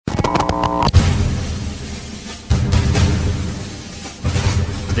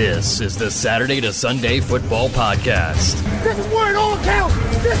This is the Saturday to Sunday Football Podcast. This is where it all counts.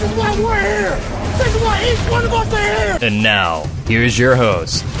 This is why we're here. This is why each one of us are here. And now, here's your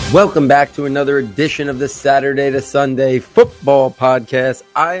host. Welcome back to another edition of the Saturday to Sunday Football Podcast.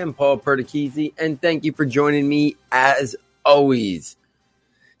 I am Paul Perticchese, and thank you for joining me as always.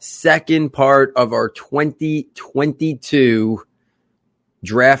 Second part of our 2022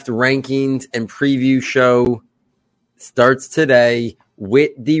 draft rankings and preview show starts today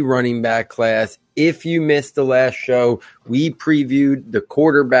with the running back class. If you missed the last show, we previewed the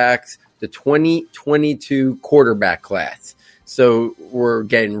quarterbacks, the 2022 quarterback class. So we're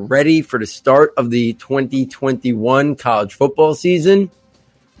getting ready for the start of the 2021 college football season.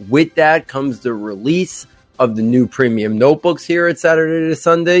 With that comes the release of the new premium notebooks here at Saturday to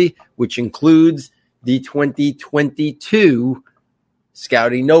Sunday, which includes the 2022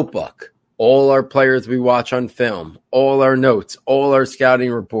 scouting notebook. All our players we watch on film, all our notes, all our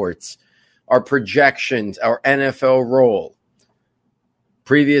scouting reports, our projections, our NFL role.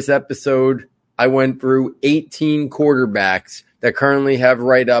 Previous episode, I went through 18 quarterbacks that currently have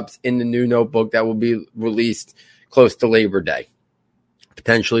write-ups in the new notebook that will be released close to Labor Day,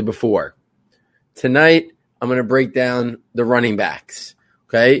 potentially before. Tonight, I'm going to break down the running backs.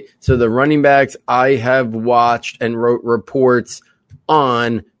 Okay, so the running backs, I have watched and wrote reports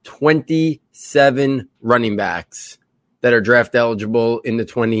on 27 running backs that are draft eligible in the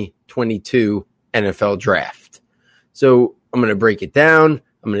 2022 NFL draft. So I'm going to break it down.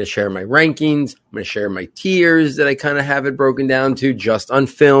 I'm going to share my rankings. I'm going to share my tiers that I kind of have it broken down to just on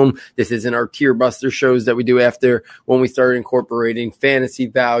film. This isn't our tier buster shows that we do after when we start incorporating fantasy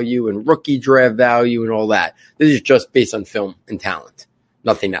value and rookie draft value and all that. This is just based on film and talent,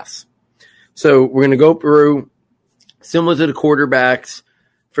 nothing else. So we're going to go through similar to the quarterbacks.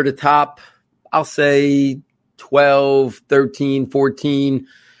 For the top, I'll say 12, 13, 14.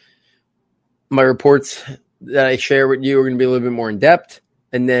 My reports that I share with you are going to be a little bit more in depth.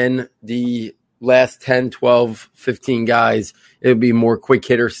 And then the last 10, 12, 15 guys, it'll be more quick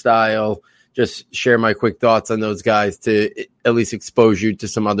hitter style. Just share my quick thoughts on those guys to at least expose you to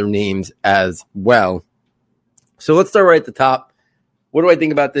some other names as well. So let's start right at the top. What do I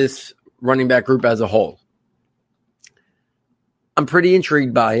think about this running back group as a whole? I'm pretty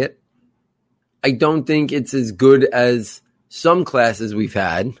intrigued by it. I don't think it's as good as some classes we've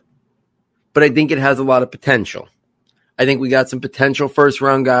had, but I think it has a lot of potential. I think we got some potential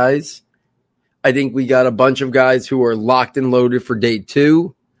first-round guys. I think we got a bunch of guys who are locked and loaded for day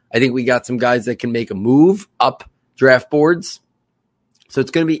two. I think we got some guys that can make a move up draft boards. So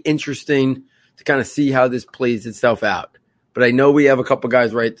it's going to be interesting to kind of see how this plays itself out. But I know we have a couple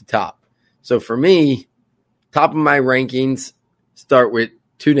guys right at the top. So for me, top of my rankings, start with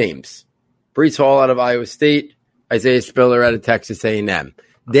two names. Breece Hall out of Iowa State, Isaiah Spiller out of Texas A&M.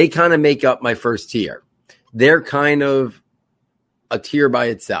 They kind of make up my first tier. They're kind of a tier by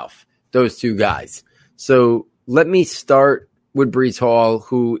itself, those two guys. So let me start with Breece Hall,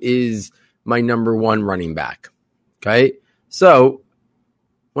 who is my number one running back. Okay? So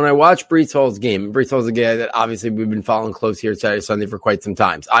when I watch Breece Hall's game, Breece Hall's a guy that obviously we've been following close here Saturday, Sunday for quite some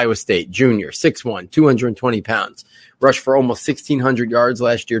time. Iowa State, junior, 6'1", 220 pounds. Rushed for almost 1,600 yards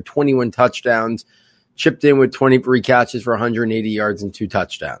last year, 21 touchdowns. Chipped in with 23 catches for 180 yards and 2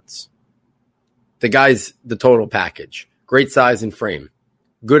 touchdowns. The guy's the total package. Great size and frame.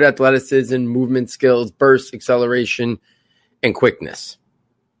 Good athleticism, movement skills, burst, acceleration, and quickness.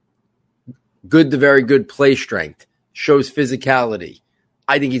 Good to very good play strength. Shows physicality.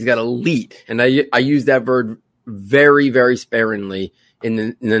 I think he's got elite, and I use that word very, very sparingly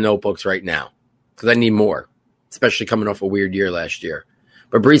in the notebooks right now because I need more, especially coming off a weird year last year.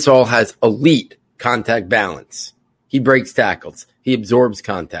 But Breece Hall has elite contact balance. He breaks tackles. He absorbs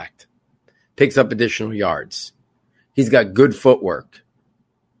contact. Picks up additional yards. He's got good footwork.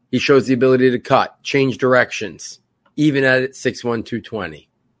 He shows the ability to cut, change directions, even at 6'1", 220.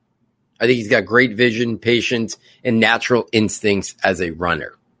 I think he's got great vision, patience, and natural instincts as a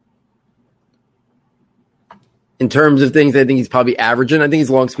runner. In terms of things I think he's probably averaging, I think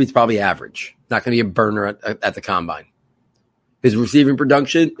his long speed's probably average. Not going to be a burner at the combine. His receiving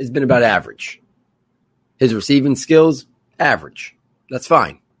production has been about average. His receiving skills, average. That's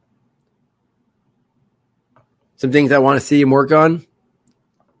fine. Some things I want to see him work on.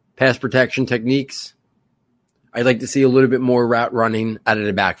 Pass protection techniques. I'd like to see a little bit more route running out of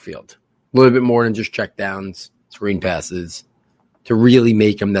the backfield. A little bit more than just check downs, screen passes, to really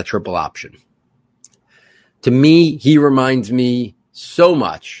make him that triple option. To me, he reminds me so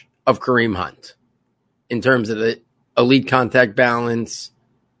much of Kareem Hunt in terms of the elite contact balance,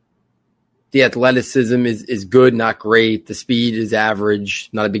 The athleticism is good, not great. The speed is average,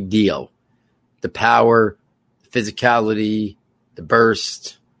 not a big deal. The power, physicality, the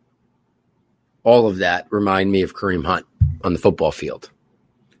burst, all of that remind me of Kareem Hunt on the football field.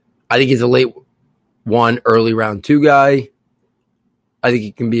 I think he's a late 1, early round 2 guy. I think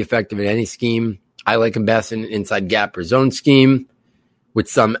he can be effective in any scheme. I like him best in an inside gap or zone scheme with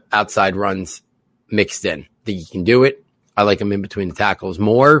some outside runs mixed in. I think he can do it. I like him in between the tackles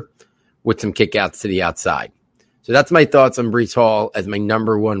more with some kickouts to the outside. So that's my thoughts on Breece Hall as my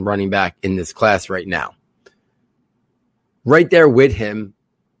number 1 running back in this class right now. Right there with him,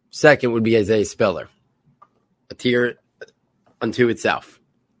 second would be Isaiah Spiller, a tier unto itself.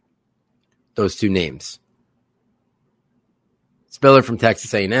 Those 2 names. Spiller from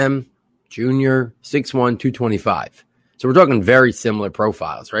Texas A&M, junior, 6'1", 225. So we're talking very similar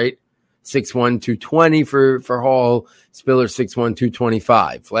profiles, right? 6'1", 220 for Hall, Spiller 6'1",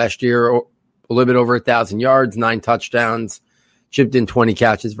 225. Last year, a little bit over 1,000 yards, 9 touchdowns, chipped in 20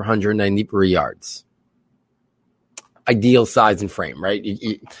 catches for 193 yards. Ideal size and frame, right?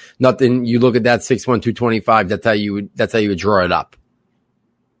 Nothing. You look at that 6'1", 225. That's how you would draw it up.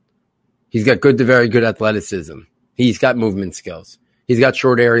 He's got good to very good athleticism. He's got movement skills. He's got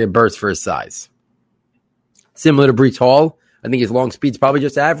short area bursts for his size. Similar to Breece Hall, I think his long speed's probably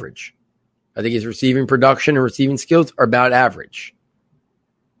just average. I think his receiving production and receiving skills are about average.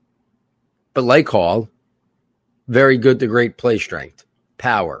 But like Hall, very good to great play strength,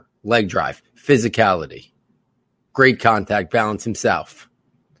 power, leg drive, physicality, great contact balance himself.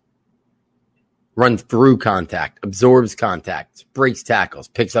 Runs through contact, absorbs contact, breaks tackles,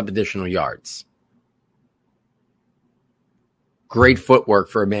 picks up additional yards. Great footwork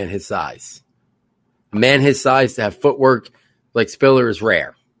for a man his size. A man his size to have footwork like Spiller is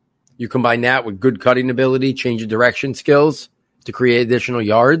rare. You combine that with good cutting ability, change of direction skills to create additional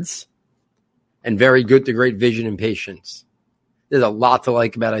yards, and very good to great vision and patience. There's a lot to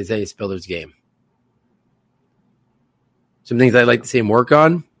like about Isaiah Spiller's game. Some things I'd like to see him work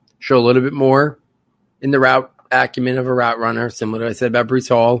on, show a little bit more in the route acumen of a route runner, similar to what I said about Breece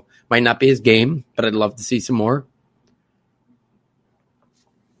Hall. Might not be his game, but I'd love to see some more.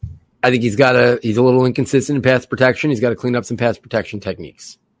 I think he's a little inconsistent in pass protection. He's got to clean up some pass protection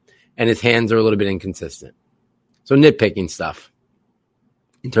techniques. And his hands are a little bit inconsistent. So nitpicking stuff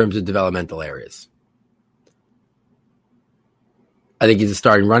in terms of developmental areas. I think he's a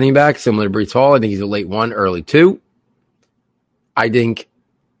starting running back, similar to Breece Hall. I think he's a late 1, early 2. I think,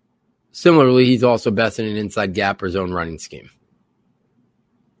 similarly, he's also best in an inside gap or zone running scheme.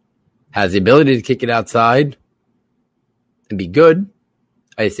 Has the ability to kick it outside and be good.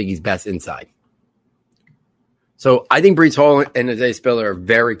 I just think he's best inside. So I think Breece Hall and Isaiah Spiller are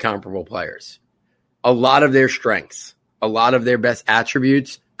very comparable players. A lot of their strengths, a lot of their best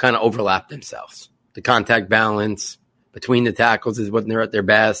attributes kind of overlap themselves. The contact balance between the tackles is when they're at their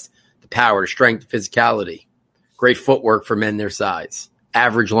best. The power, strength, physicality. Great footwork for men their size.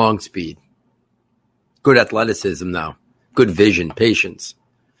 Average long speed. Good athleticism, though. Good vision, patience.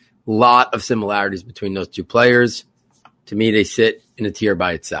 A lot of similarities between those 2 players. To me, they sit in a tier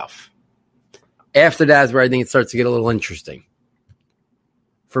by itself. After that is where I think it starts to get a little interesting.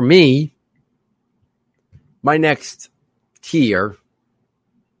 For me, my next tier,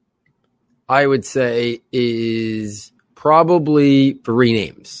 I would say, is probably 3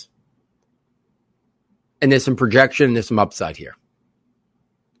 names. And there's some projection and there's some upside here.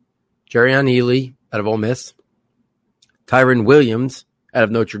 Jerrion Ealy out of Ole Miss. Tyron Williams out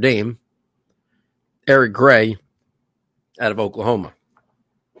of Notre Dame. Eric Gray out of Oklahoma.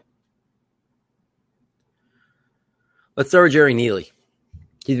 Let's start with Jerrion Ealy.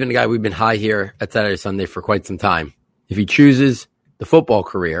 He's been a guy we've been high here at Saturday Sunday for quite some time. If he chooses the football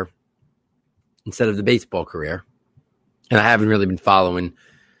career instead of the baseball career, and I haven't really been following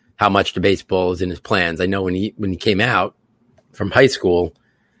how much the baseball is in his plans. I know when he came out from high school,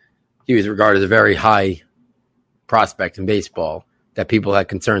 he was regarded as a very high prospect in baseball, that people had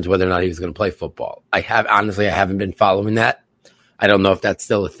concerns whether or not he was going to play football. I haven't been following that. I don't know if that's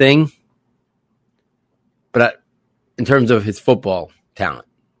still a thing. But in terms of his football talent,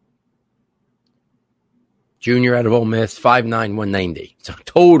 junior out of Ole Miss, 5'9", 190. So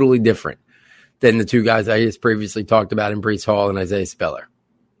totally different than the 2 guys I just previously talked about in Breece Hall and Isaiah Spiller.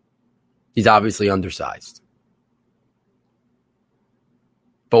 He's obviously undersized.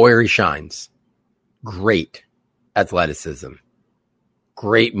 But where he shines, great athleticism,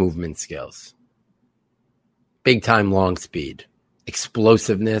 great movement skills, big time long speed,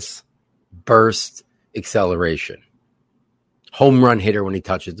 explosiveness, burst, acceleration. Home run hitter when he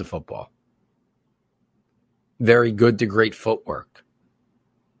touches the football. Very good to great footwork.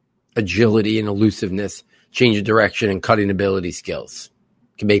 agility and elusiveness, change of direction, and cutting ability skills.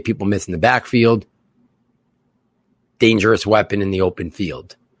 Can make people miss in the backfield. Dangerous weapon in the open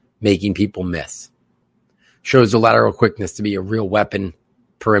field, making people miss. Shows the lateral quickness to be a real weapon,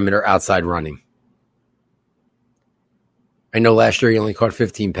 perimeter, outside running. I know last year he only caught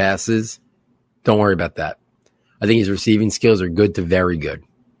 15 passes. Don't worry about that. I think his receiving skills are good to very good.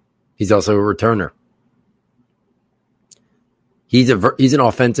 He's also a returner. He's an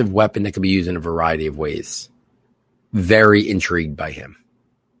offensive weapon that can be used in a variety of ways. Very intrigued by him.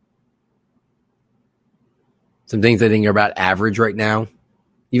 Some things I think are about average right now.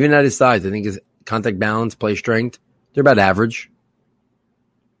 Even at his size, I think his contact balance, play strength, they're about average.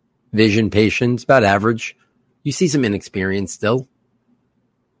 Vision, patience, about average. You see some inexperience still.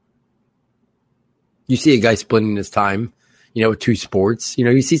 You see a guy splitting his time, with two sports.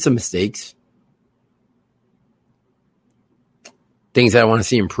 You see some mistakes. Things that I want to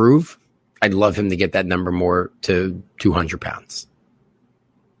see improve. I'd love him to get that number more to 200 pounds.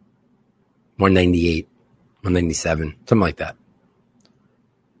 198, 197, something like that.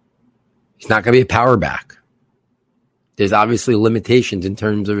 He's not going to be a power back. There's obviously limitations in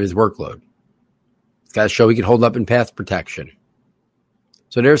terms of his workload. He's got to show he can hold up in pass protection.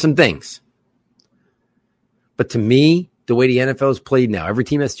 So there are some things. But to me, the way the NFL is played now, every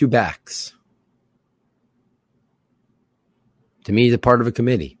team has two backs. To me, he's a part of a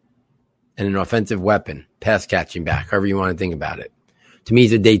committee and an offensive weapon, pass catching back, however you want to think about it. To me,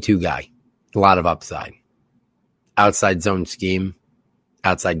 he's a day two guy. A lot of upside. Outside zone scheme,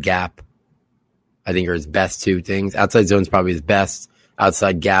 outside gap, I think are his best two things. Outside zone is probably his best.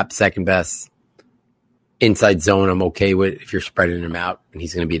 Outside gap, second best. Inside zone, I'm okay with if you're spreading him out, and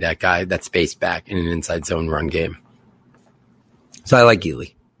he's going to be that guy, that space back in an inside zone run game. So I like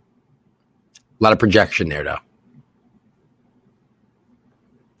Ealy. A lot of projection there, though.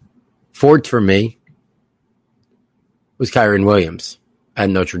 Fourth for me was Kyren Williams at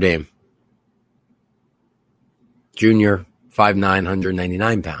Notre Dame. Junior, 5'9",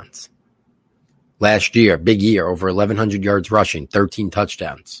 199 pounds. Last year, big year, over 1,100 yards rushing, 13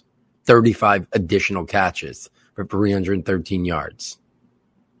 touchdowns, 35 additional catches for 313 yards.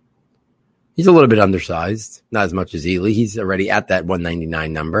 He's a little bit undersized, not as much as Ealy. He's already at that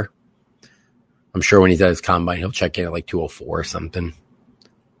 199 number. I'm sure when he's at his combine, he'll check in at like 204 or something.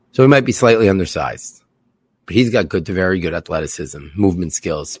 So he might be slightly undersized. But he's got good to very good athleticism, movement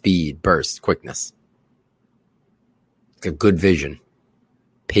skills, speed, burst, quickness. He's got good vision,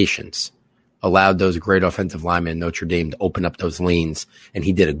 patience. Allowed those great offensive linemen in Notre Dame to open up those lanes, and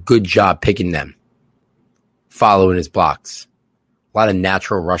he did a good job picking them, following his blocks. A lot of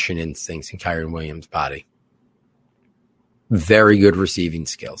natural rushing instincts in Kyren Williams' body. Very good receiving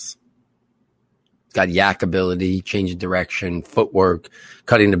skills. Got yak ability, change of direction, footwork,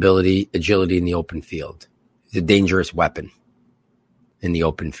 cutting ability, agility in the open field. He's a dangerous weapon in the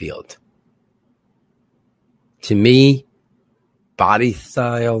open field. To me, body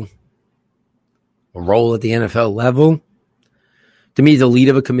style, a role at the NFL level. To me, he's the lead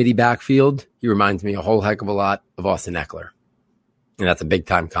of a committee backfield. He reminds me a whole heck of a lot of Austin Eckler. And that's a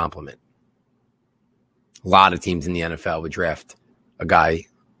big-time compliment. A lot of teams in the NFL would draft a guy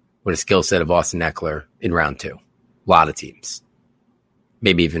with a skill set of Austin Eckler in round 2. A lot of teams.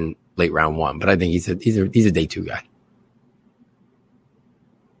 Maybe even late round 1. But I think he's a day 2 guy.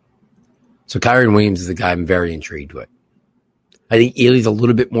 So Kyren Williams is a guy I'm very intrigued with. I think Ealy's a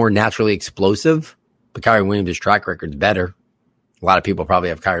little bit more naturally explosive, but Kyren Williams' track record's better. A lot of people probably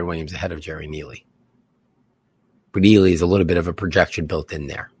have Kyren Williams ahead of Jerry Neely. But Ealy is a little bit of a projection built in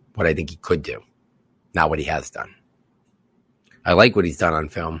there, what I think he could do, not what he has done. I like what he's done on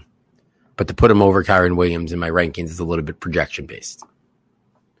film, but to put him over Kyren Williams in my rankings is a little bit projection-based.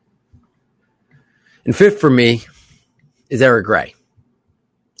 And fifth for me is Eric Gray.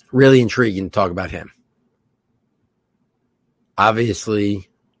 Really intriguing to talk about him. Obviously,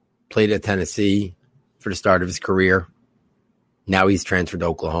 played at Tennessee for the start of his career. Now he's transferred to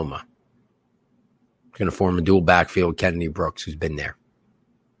Oklahoma. Going to form a dual backfield with Kennedy Brooks, who's been there.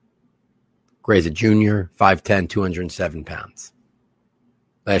 Gray's a junior, 5'10", 207 pounds.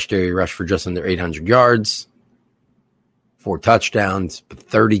 Last year, he rushed for just under 800 yards, 4 touchdowns, but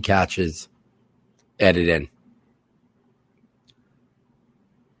 30 catches added in.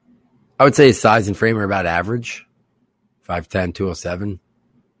 I would say his size and frame are about average, 5'10", 207.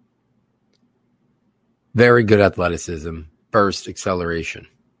 Very good athleticism, burst, acceleration.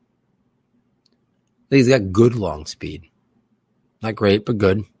 I think he's got good long speed. Not great, but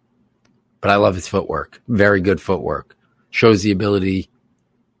good. But I love his footwork. Very good footwork. Shows the ability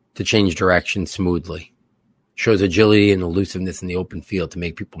to change direction smoothly. Shows agility and elusiveness in the open field to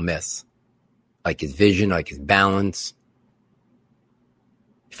make people miss. Like his vision, like his balance.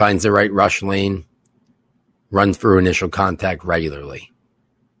 He finds the right rush lane. Runs through initial contact regularly.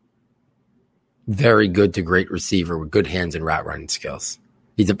 Very good to great receiver with good hands and route running skills.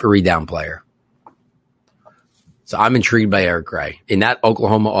 He's a 3-down player. So I'm intrigued by Eric Gray. In that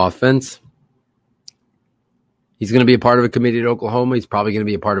Oklahoma offense, he's going to be a part of a committee at Oklahoma. He's probably going to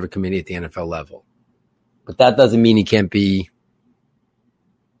be a part of a committee at the NFL level. But that doesn't mean he can't be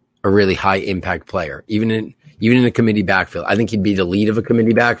a really high impact player, even in a committee backfield. I think he'd be the lead of a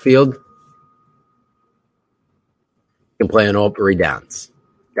committee backfield. He can play on all 3 downs.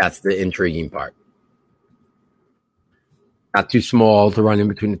 That's the intriguing part. Not too small to run in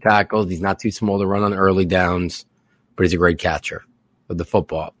between the tackles. He's not too small to run on early downs, but he's a great catcher of the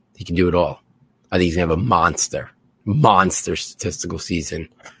football. He can do it all. I think he's going to have a monster statistical season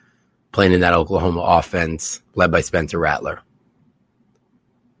playing in that Oklahoma offense led by Spencer Rattler.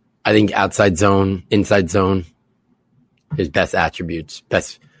 I think outside zone, inside zone, his best attributes,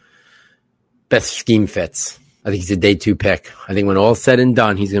 best scheme fits. I think he's a day 2 pick. I think when all's said and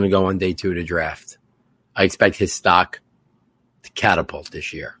done, he's going to go on day 2 to draft. I expect his stock to catapult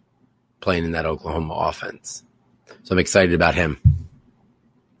this year playing in that Oklahoma offense. So I'm excited about him.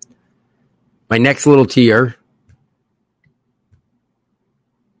 My next little tier,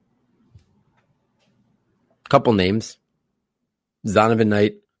 couple names. Zonovan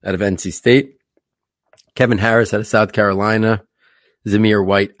Knight out of NC State. Kevin Harris out of South Carolina. Zamir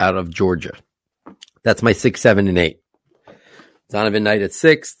White out of Georgia. That's my 6, 7, and 8. Zonovan Knight at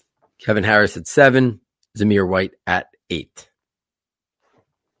 6. Kevin Harris at 7. Zamir White at 8.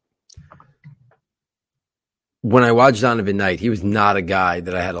 When I watched Zonovan Knight, he was not a guy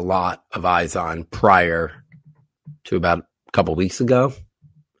that I had a lot of eyes on prior to about a couple weeks ago.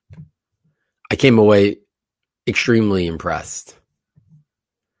 I came away extremely impressed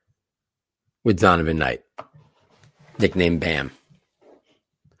with Zonovan Knight, nicknamed Bam.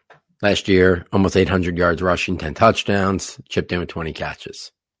 Last year, almost 800 yards rushing, 10 touchdowns, chipped in with 20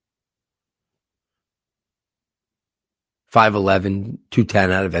 catches. 5'11",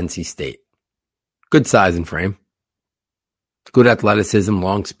 210 out of NC State. Good size and frame. Good athleticism,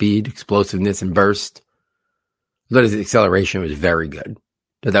 long speed, explosiveness, and burst. I thought his acceleration was very good.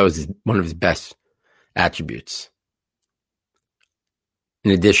 But that was one of his best attributes.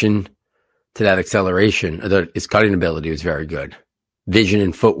 In addition to that acceleration, I thought his cutting ability was very good. Vision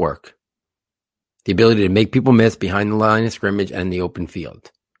and footwork. The ability to make people miss behind the line of scrimmage and in the open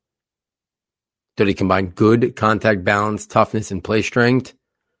field. That he combined good contact balance, toughness, and play strength,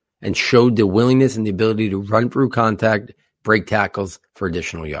 and showed the willingness and the ability to run through contact, break tackles for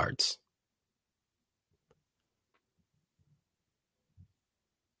additional yards.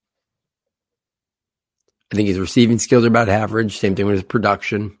 I think his receiving skills are about average. Same thing with his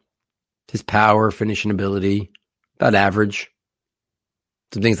production. His power, finishing ability, about average.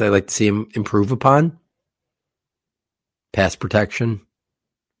 Some things I'd like to see him improve upon. Pass protection.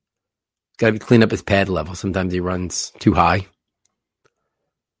 Got to clean up his pad level. Sometimes he runs too high.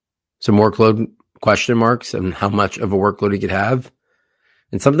 Some workload question marks on how much of a workload he could have.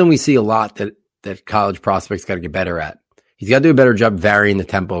 And something we see a lot that college prospects got to get better at. He's got to do a better job varying the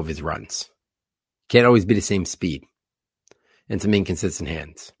tempo of his runs. Can't always be the same speed. And some inconsistent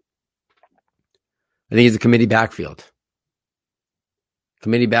hands. I think he's a committee backfield.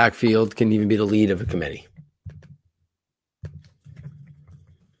 Committee backfield can even be the lead of a committee.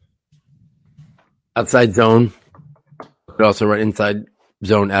 Outside zone, but also run inside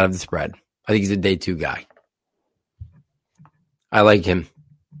zone out of the spread. I think he's a day 2 guy. I like him.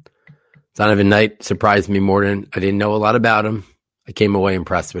 Zonovan Knight surprised me more than I didn't know a lot about him. I came away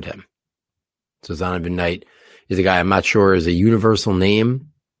impressed with him. So Zonovan Knight is a guy I'm not sure is a universal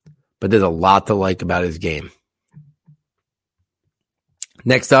name, but there's a lot to like about his game.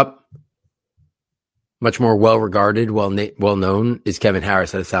 Next up, much more well-regarded, well-known, is Kevin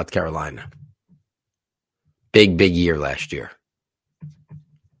Harris out of South Carolina. Big year last year.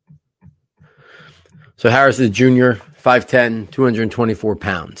 So Harris is a junior, 5'10", 224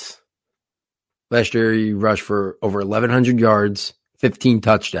 pounds. Last year, he rushed for over 1,100 yards, 15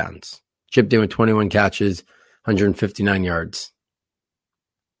 touchdowns. Chipped in with 21 catches, 159 yards.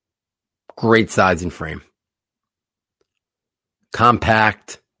 Great size and frame.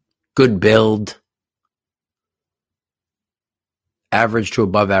 Compact, good build. Average to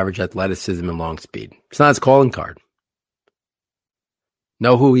above average athleticism and long speed. It's not his calling card.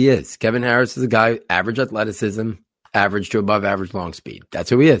 Know who he is. Kevin Harris is a guy, average athleticism, average to above average long speed. That's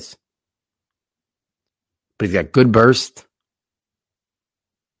who he is. But he's got good burst.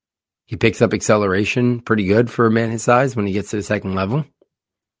 He picks up acceleration pretty good for a man his size when he gets to the second level.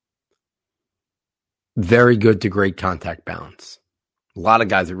 Very good to great contact balance. A lot of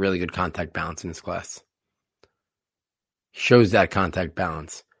guys have really good contact balance in this class. Shows that contact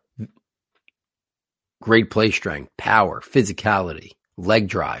balance. Great play strength, power, physicality, leg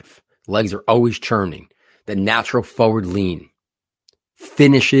drive. Legs are always churning. The natural forward lean.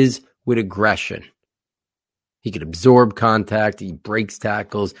 Finishes with aggression. He could absorb contact. He breaks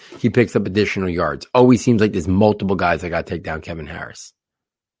tackles. He picks up additional yards. Always seems like there's multiple guys that got to take down Kevin Harris.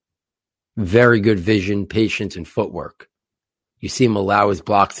 Very good vision, patience, and footwork. You see him allow his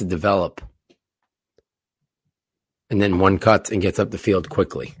blocks to develop. And then one cuts and gets up the field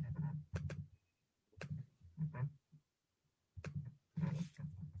quickly.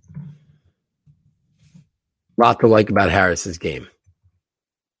 Lot to like about Harris's game.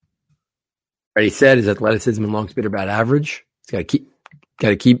 Already said his athleticism and long speed are about average. He's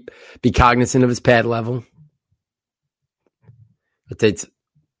got to be cognizant of his pad level. It's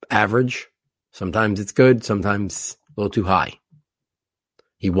average. Sometimes it's good. Sometimes a little too high.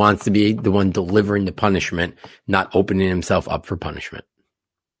 He wants to be the one delivering the punishment, not opening himself up for punishment.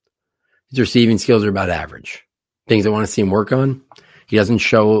 His receiving skills are about average. Things I want to see him work on. He doesn't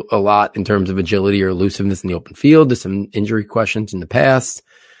show a lot in terms of agility or elusiveness in the open field. There's some injury questions in the past.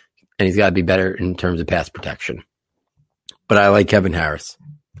 And he's got to be better in terms of pass protection. But I like Kevin Harris.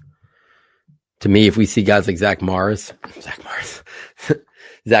 To me, if we see guys like Zach Moss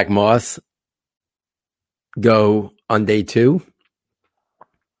go on day 2,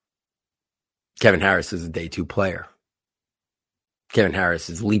 Kevin Harris is a day 2 player. Kevin Harris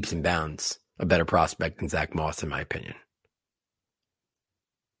is leaps and bounds a better prospect than Zach Moss, in my opinion.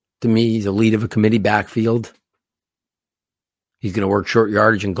 To me, he's a lead of a committee backfield. He's going to work short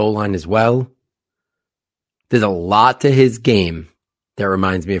yardage and goal line as well. There's a lot to his game that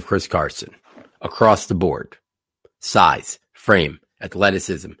reminds me of Chris Carson across the board. Size, frame,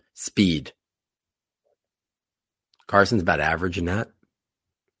 athleticism, speed. Carson's about average in that.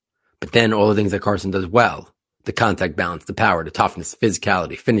 But then all the things that Carson does well, the contact balance, the power, the toughness,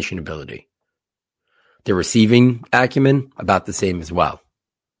 physicality, finishing ability. The receiving acumen, about the same as well.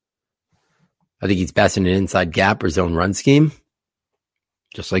 I think he's best in an inside gap or zone run scheme,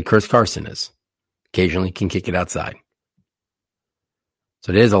 just like Chris Carson is. Occasionally can kick it outside.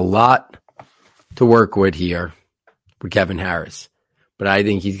 So there's a lot to work with here with Kevin Harris. But I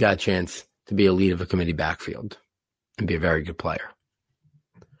think he's got a chance to be a lead of a committee backfield and be a very good player.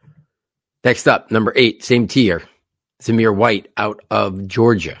 Next up, number 8, same tier, Zamir White out of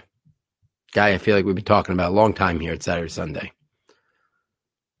Georgia. Guy I feel like we've been talking about a long time here at Saturday Sunday.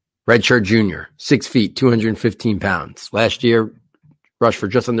 Redshirt junior, 6 feet, 215 pounds. Last year, rushed for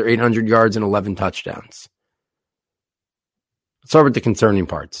just under 800 yards and 11 touchdowns. Let's start with the concerning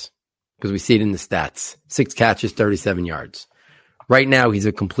parts, because we see it in the stats. 6 catches, 37 yards. Right now, he's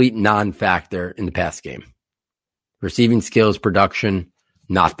a complete non-factor in the pass game. Receiving skills, production,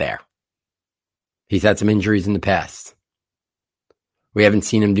 not there. He's had some injuries in the past. We haven't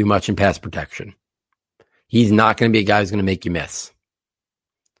seen him do much in pass protection. He's not going to be a guy who's going to make you miss.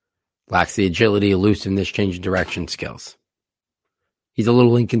 Lacks the agility, elusiveness, change of direction skills. He's a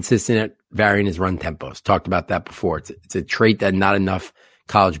little inconsistent at varying his run tempos. Talked about that before. It's a trait that not enough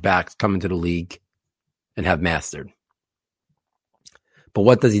college backs come into the league and have mastered. But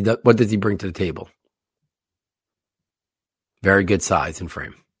what does he bring to the table? Very good size and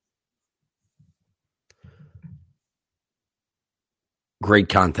frame. Great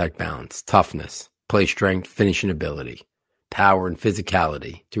contact balance, toughness, play strength, finishing ability, power and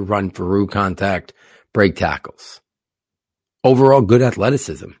physicality to run through contact, break tackles. Overall good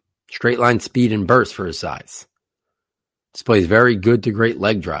athleticism, straight line speed and burst for his size. Displays very good to great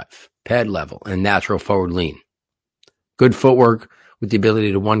leg drive, pad level, and natural forward lean. Good footwork with the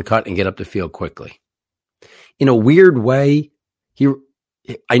ability to one cut and get up the field quickly. In a weird way,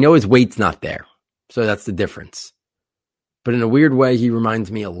 I know his weight's not there, so that's the difference. But in a weird way, he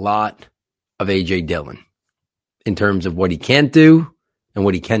reminds me a lot of A.J. Dillon in terms of what he can't do and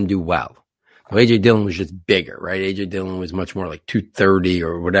what he can do well. Well, A.J. Dillon was just bigger, right? A.J. Dillon was much more like 230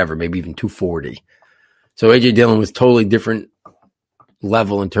 or whatever, maybe even 240. So A.J. Dillon was totally different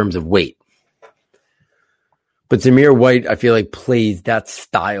level in terms of weight. But Zamir White, I feel like, plays that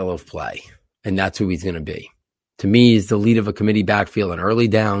style of play, and that's who he's going to be. To me, he's the lead of a committee backfield on early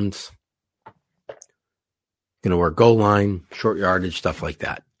downs. Going to work goal line, short yardage, stuff like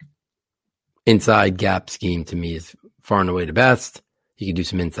that. Inside gap scheme to me is far and away the best. He can do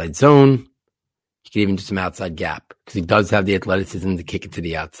some inside zone. He can even do some outside gap because he does have the athleticism to kick it to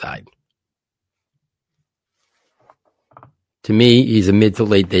the outside. To me, he's a mid to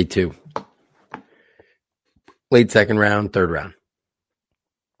late day 2. Late second round, third round.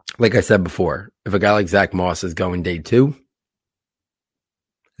 Like I said before, if a guy like Zach Moss is going day 2,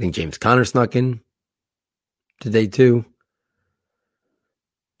 I think James Conner snuck in to day 2.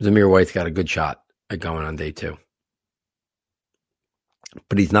 Zamir White's got a good shot at going on day 2.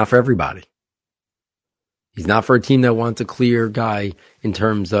 But he's not for everybody. He's not for a team that wants a clear guy in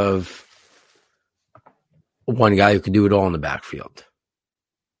terms of one guy who could do it all in the backfield.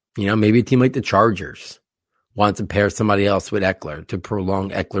 Maybe a team like the Chargers wants to pair somebody else with Eckler to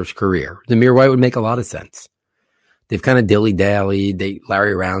prolong Eckler's career. Zamir White would make a lot of sense. They've kind of dilly-dallied.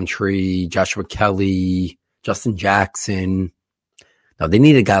 Larry Roundtree, Joshua Kelly, Justin Jackson. No, they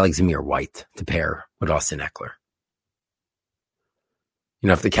need a guy like Zamir White to pair with Austin Eckler.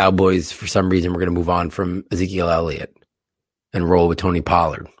 If the Cowboys, for some reason, were going to move on from Ezekiel Elliott and roll with Tony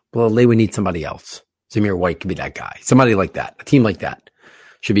Pollard, well, they would need somebody else. Zamir White could be that guy. Somebody like that. A team like that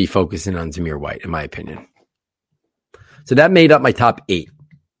should be focusing on Zamir White, in my opinion. So that made up my top 8.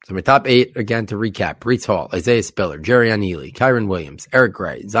 So my top 8, again, to recap: Breece Hall, Isaiah Spiller, Jerrion Ealy, Kyren Williams, Eric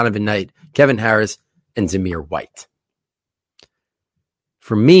Gray, Zonovan Knight, Kevin Harris, and Zamir White.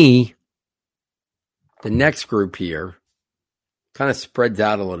 For me, the next group here kind of spreads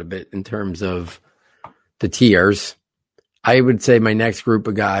out a little bit in terms of the tiers. I would say my next group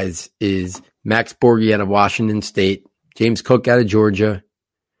of guys is Max Borghi out of Washington State, James Cook out of Georgia,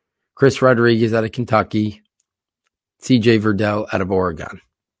 Chris Rodriguez out of Kentucky, CJ Verdell out of Oregon.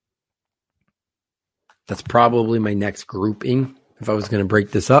 That's probably my next grouping if I was going to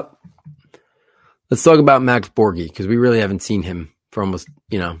break this up. Let's talk about Max Borghi, because we really haven't seen him for almost,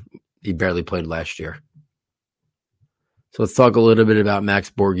 he barely played last year. So let's talk a little bit about Max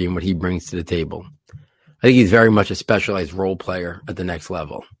Borghi and what he brings to the table. I think he's very much a specialized role player at the next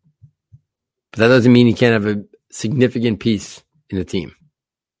level. But that doesn't mean he can't have a significant piece in the team.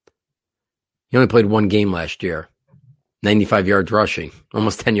 He only played 1 game last year. 95 yards rushing,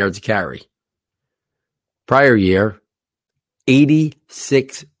 almost 10 yards a carry. Prior year,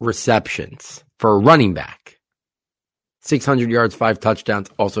 86 receptions for a running back. 600 yards, 5 touchdowns,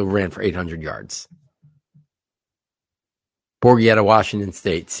 also ran for 800 yards. Borghi out of Washington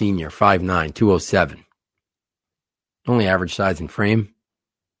State, senior, 5'9", 207. Only average size and frame.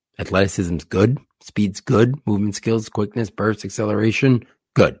 Athleticism's good. Speed's good. Movement skills, quickness, burst, acceleration,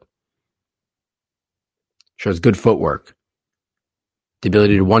 good. Shows good footwork. The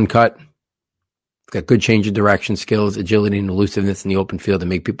ability to one cut. He's got good change of direction skills, agility, and elusiveness in the open field to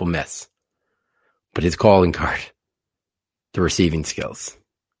make people miss. But his calling card, the receiving skills.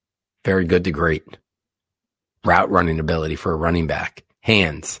 Very good to great. Route running ability for a running back.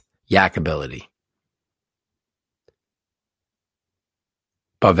 Hands. Yak ability.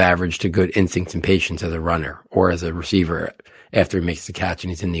 Above average to good instincts and patience as a runner or as a receiver after he makes the catch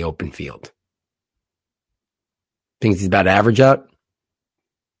and he's in the open field. Things he's about average out.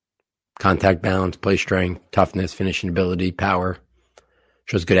 Contact balance, play strength, toughness, finishing ability, power.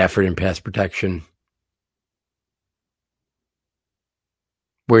 Shows good effort in pass protection.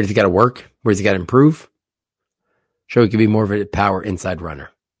 Where does he got to work? Where does he got to improve? Show he could be more of a power inside runner.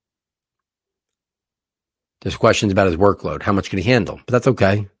 There's questions about his workload. How much can he handle? But that's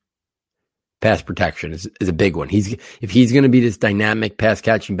okay. Pass protection is a big one. If he's going to be this dynamic pass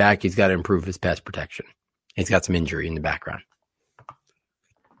catching back, he's got to improve his pass protection. He's got some injury in the background.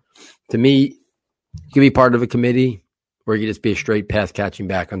 To me, he could be part of a committee or he could just be a straight pass catching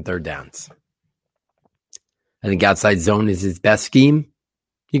back on third downs. I think outside zone is his best scheme.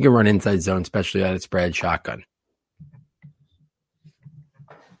 He can run inside zone, especially out of spread shotgun.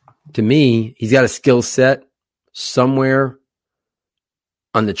 To me, he's got a skill set somewhere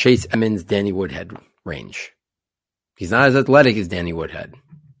on the Chase Edmonds, Danny Woodhead range. He's not as athletic as Danny Woodhead.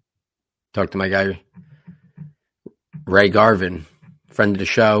 Talked to my guy, Ray Garvin, friend of the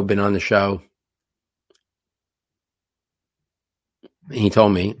show, been on the show. He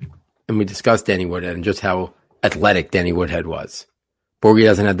told me, and we discussed Danny Woodhead and just how athletic Danny Woodhead was. Borghi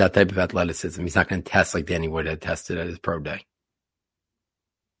doesn't have that type of athleticism. He's not going to test like Danny Woodhead tested at his pro day.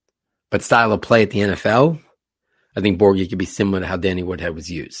 But style of play at the NFL, I think Borghi could be similar to how Danny Woodhead was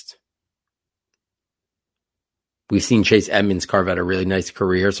used. We've seen Chase Edmonds carve out a really nice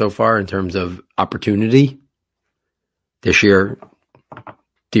career so far in terms of opportunity. This year,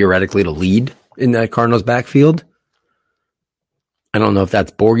 theoretically, to lead in that Cardinals backfield. I don't know if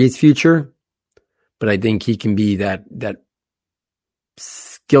that's Borghi's future, but I think he can be that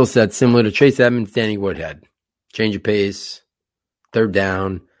skill set similar to Chase Edmonds, Danny Woodhead. Change of pace, third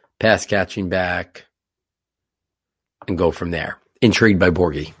down, pass catching back, and go from there. Intrigued by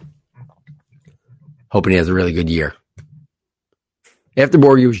Borghi. Hoping he has a really good year. After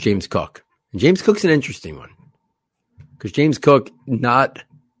Borgie was James Cook. And James Cook's an interesting one. Because James Cook, not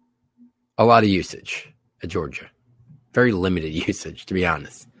a lot of usage at Georgia. Very limited usage, to be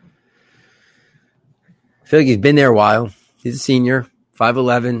honest. I feel like he's been there a while. He's a senior,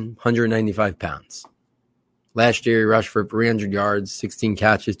 5'11", 195 pounds. Last year, he rushed for 300 yards, 16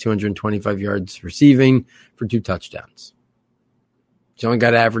 catches, 225 yards receiving for 2 touchdowns. He's only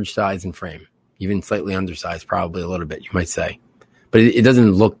got average size and frame, even slightly undersized, probably a little bit, you might say. But it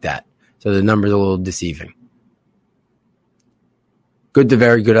doesn't look that, so the number's a little deceiving. Good to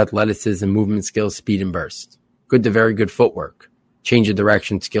very good athleticism, movement skills, speed, and burst. Good to very good footwork, change of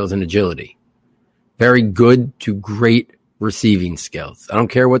direction skills, and agility. Very good to great receiving skills. I don't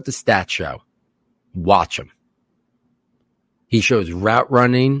care what the stats show. Watch him. He shows route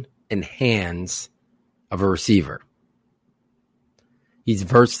running and hands of a receiver. He's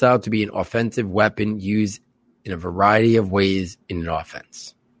versatile to be an offensive weapon used in a variety of ways in an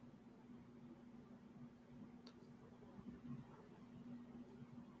offense.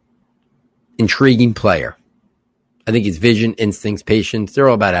 Intriguing player. I think his vision, instincts, patience, they're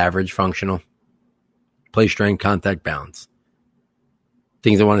all about average, functional. Play strength, contact, balance.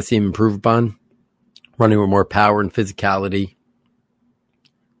 Things I want to see him improve upon. Running with more power and physicality.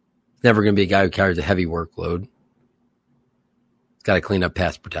 Never going to be a guy who carries a heavy workload. He's got to clean up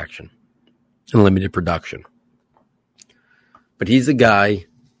pass protection and limited production. But he's a guy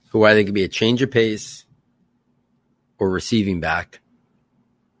who I think could be a change of pace or receiving back,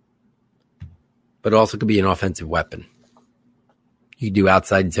 but also could be an offensive weapon. You can do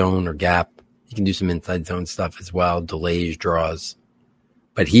outside zone or gap. You can do some inside zone stuff as well, delays, draws.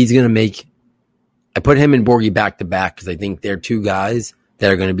 But he's going to make – I put him and Borgie back-to-back because I think they're 2 guys that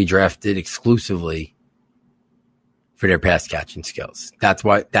are going to be drafted exclusively for their pass-catching skills. That's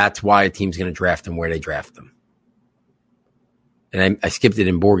why a team's going to draft them where they draft them. And I skipped it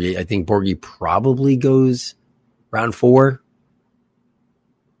in Borgie. I think Borgie probably goes round 4.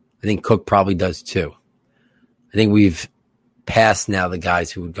 I think Cook probably does too. I think we've passed now the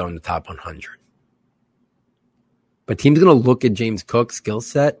guys who would go in the top 100. But teams going to look at James Cook's skill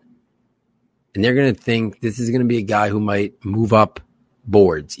set, and they're going to think this is going to be a guy who might move up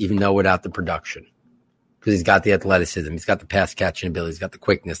boards, even though without the production. Because he's got the athleticism. He's got the pass catching ability. He's got the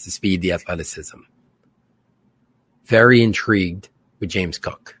quickness, the speed, the athleticism. Very intrigued with James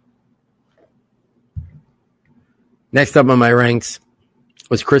Cook. Next up on my ranks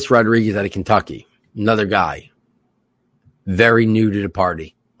was Chris Rodriguez out of Kentucky. Another guy. Very new to the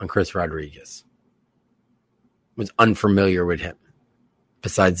party on Chris Rodriguez. Was unfamiliar with him.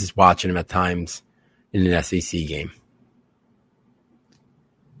 Besides just watching him at times in an SEC game.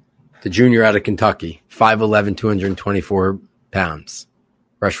 The junior out of Kentucky. 5'11", 224 pounds.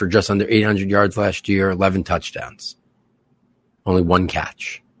 Rushed for just under 800 yards last year. 11 touchdowns. Only 1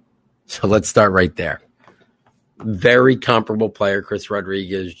 catch. So let's start right there. Very comparable player, Chris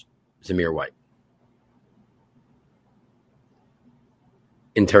Rodriguez, Zamir White.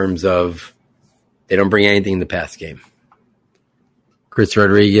 In terms of they don't bring anything in the pass game. Chris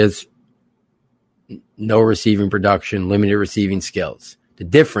Rodriguez, no receiving production, limited receiving skills. The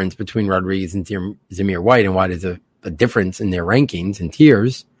difference between Rodriguez and Zamir White and why there's a difference in their rankings and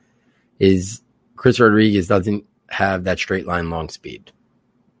tiers is Chris Rodriguez doesn't have that straight line long speed.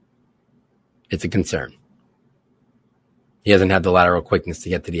 It's a concern. He hasn't had the lateral quickness to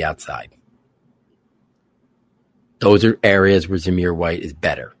get to the outside. Those are areas where Zamir White is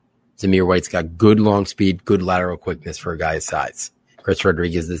better. Zamir White's got good long speed, good lateral quickness for a guy his size. Chris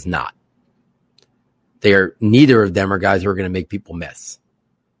Rodriguez is not. Neither of them are guys who are going to make people miss.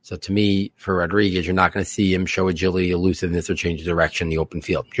 So to me, for Rodriguez, you're not going to see him show agility, elusiveness, or change of direction in the open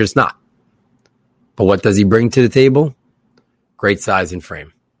field. You're just not. But what does he bring to the table? Great size and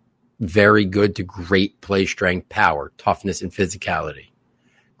frame. Very good to great play strength, power, toughness, and physicality.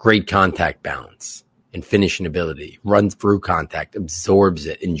 Great contact balance and finishing ability. Runs through contact, absorbs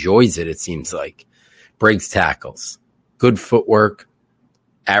it, enjoys it, it seems like. Breaks tackles. Good footwork.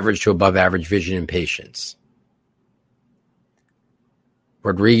 Average to above average vision and patience.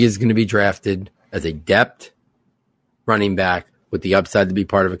 Rodriguez is going to be drafted as a depth running back with the upside to be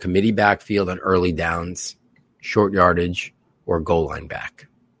part of a committee backfield on early downs, short yardage, or goal line back.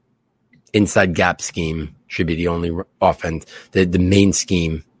 Inside gap scheme should be the only offense, the main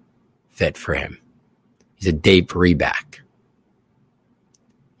scheme fit for him. He's a day 3 back.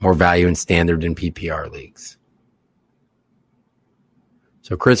 More value in standard and PPR leagues.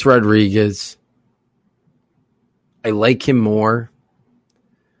 So Chris Rodriguez, I like him more.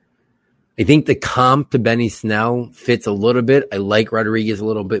 I think the comp to Benny Snell fits a little bit. I like Rodriguez a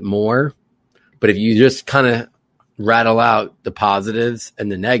little bit more. But if you just kind of rattle out the positives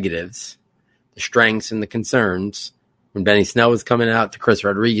and the negatives, the strengths and the concerns, when Benny Snell was coming out to Chris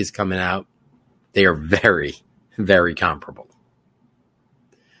Rodriguez coming out, they are very, very comparable.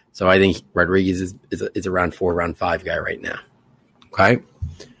 So I think Rodriguez is a round 4, round 5 guy right now. Okay.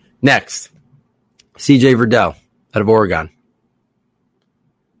 Next, CJ Verdell out of Oregon.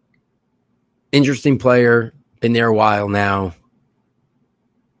 Interesting player. Been there a while now.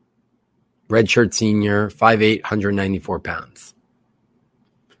 Redshirt senior, 5'8", 194 pounds.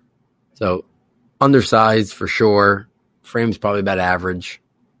 So undersized for sure. Frame's probably about average.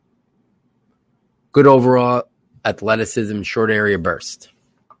 Good overall athleticism, short area burst.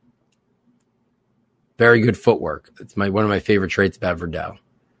 Very good footwork. It's one of my favorite traits about Verdell.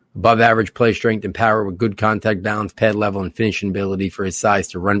 Above average play strength and power with good contact balance, pad level, and finishing ability for his size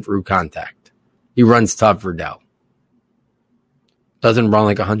to run through contact. He runs tough, Verdell. Doesn't run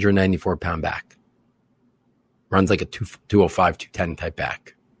like a 194-pound back. Runs like a 205, 210 type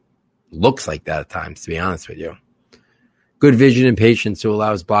back. Looks like that at times, to be honest with you. Good vision and patience to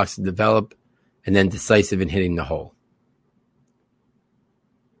allow his blocks to develop, and then decisive in hitting the hole.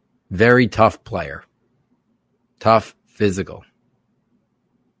 Very tough player. Tough, physical.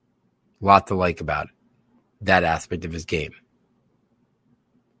 A lot to like about it. That aspect of his game.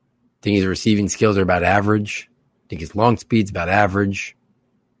 I think his receiving skills are about average. I think his long speed's about average.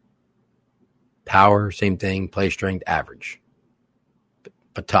 Power, same thing. Play strength, average.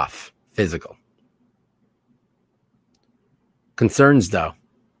 But tough, physical. Concerns, though.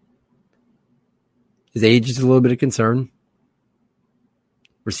 His age is a little bit of concern.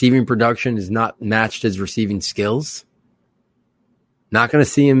 Receiving production is not matched his receiving skills. Not going to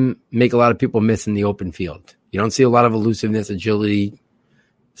see him make a lot of people miss in the open field. You don't see a lot of elusiveness, agility,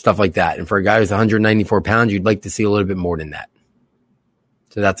 stuff like that. And for a guy who's 194 pounds, you'd like to see a little bit more than that.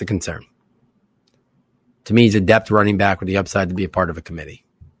 So that's a concern. To me, he's a depth running back with the upside to be a part of a committee.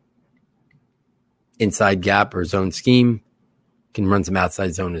 Inside gap or zone scheme. Can run some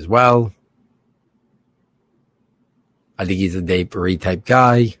outside zone as well. I think he's a day 3 type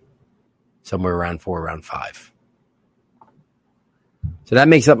guy. Somewhere around 4, around 5. So that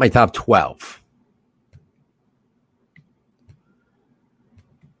makes up my top 12.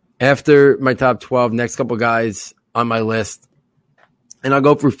 After my top 12, next couple guys on my list, and I'll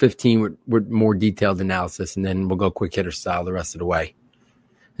go through 15 with more detailed analysis, and then we'll go quick hitter style the rest of the way.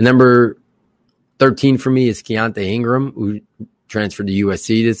 And number 13 for me is Keontae Ingram, who transferred to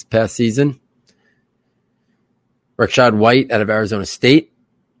USC this past season. Rashad White out of Arizona State.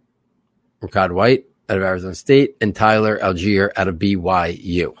 And Tyler Algier out of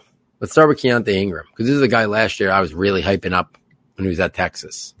BYU. Let's start with Keontae Ingram, because this is a guy last year I was really hyping up when he was at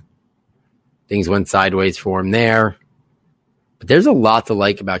Texas. Things went sideways for him there. But there's a lot to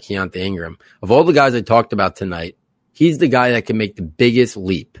like about Keontae Ingram. Of all the guys I talked about tonight, he's the guy that can make the biggest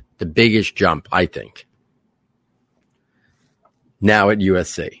leap, the biggest jump, I think. Now at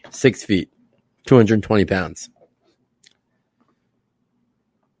USC. 6 feet, 220 pounds.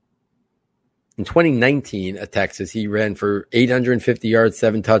 In 2019 at Texas, he ran for 850 yards,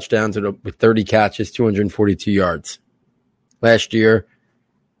 7 touchdowns with 30 catches, 242 yards. Last year,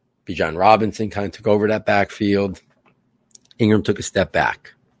 Bijan Robinson kind of took over that backfield. Ingram took a step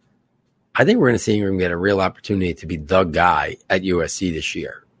back. I think we're going to see Ingram get a real opportunity to be the guy at USC this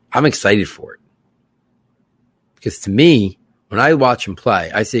year. I'm excited for it. Because to me, when I watch him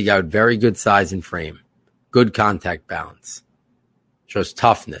play, I see a guy with very good size and frame, good contact balance. Shows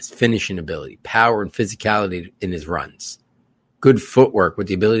toughness, finishing ability, power, and physicality in his runs. Good footwork with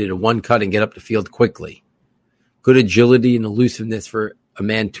the ability to one cut and get up the field quickly. Good agility and elusiveness for a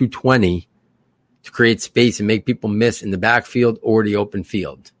man 220 to create space and make people miss in the backfield or the open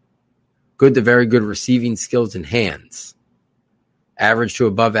field. Good to very good receiving skills and hands. Average to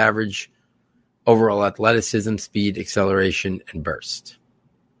above average overall athleticism, speed, acceleration, and burst.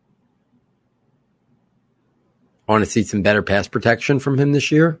 I want to see some better pass protection from him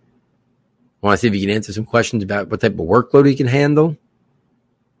this year. I want to see if he can answer some questions about what type of workload he can handle.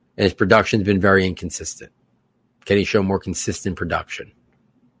 And his production's been very inconsistent. Can he show more consistent production?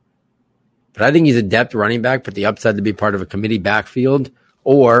 But I think he's a depth running back, but the upside to be part of a committee backfield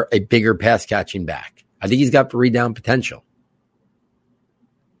or a bigger pass catching back. I think he's got 3-down potential.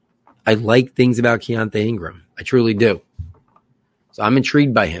 I like things about Keontae Ingram. I truly do. So I'm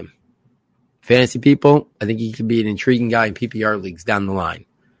intrigued by him. Fantasy people, I think he could be an intriguing guy in PPR leagues down the line.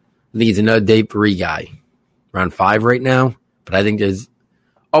 I think he's another day 3 guy. Around 5 right now, but I think there's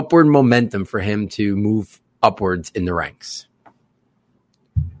upward momentum for him to move upwards in the ranks.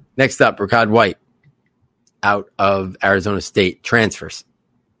 Next up, Rashad White out of Arizona State transfers.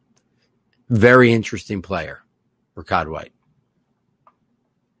 Very interesting player. Rachaad White.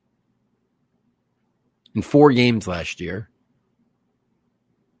 In 4 games last year,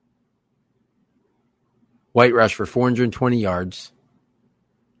 White rushed for 420 yards,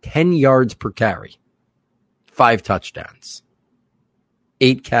 10 yards per carry, 5 touchdowns,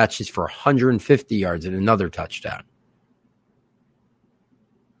 8 catches for 150 yards and another touchdown.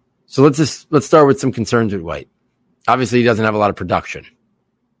 So let's start with some concerns with White. Obviously, he doesn't have a lot of production.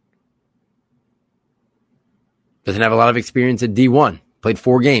 Doesn't have a lot of experience at D1. Played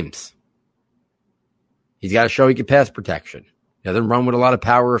 4 games. He's got to show he can pass protection. He doesn't run with a lot of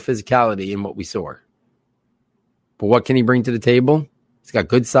power or physicality in what we saw. But what can he bring to the table? He's got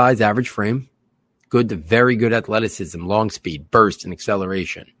good size, average frame. Good to very good athleticism, long speed, burst, and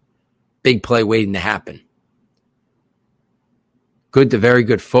acceleration. Big play waiting to happen. Good to very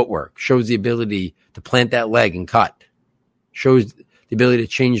good footwork. Shows the ability to plant that leg and cut. Shows the ability to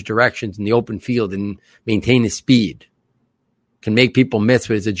change directions in the open field and maintain his speed. Can make people miss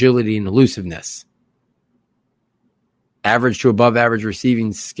with his agility and elusiveness. Average to above average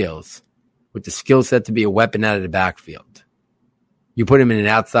receiving skills. With the skill set to be a weapon out of the backfield. You put him in an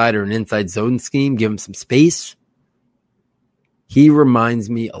outside or an inside zone scheme, give him some space. He reminds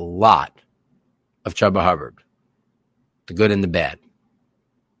me a lot of Chuba Hubbard. The good and the bad.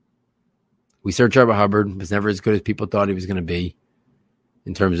 We said Chuba Hubbard was never as good as people thought he was going to be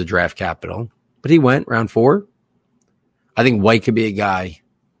in terms of draft capital. But he went round 4. I think White could be a guy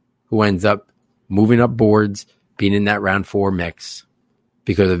who ends up moving up boards, being in that round 4 mix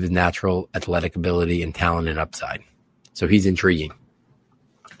because of his natural athletic ability and talent and upside. So he's intriguing.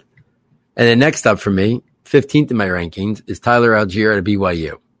 And then next up for me, 15th in my rankings, is Tyler Algier at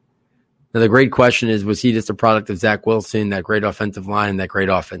BYU. Now the great question is, was he just a product of Zach Wilson, that great offensive line, that great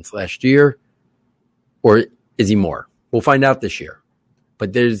offense last year? Or is he more? We'll find out this year.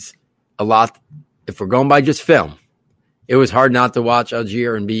 But there's a lot. If we're going by just film, it was hard not to watch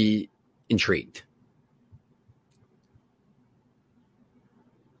Algier and be intrigued.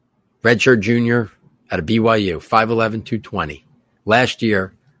 Redshirt junior out of BYU, 5'11", 220. Last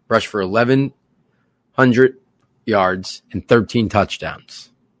year, rushed for 1,100 yards and 13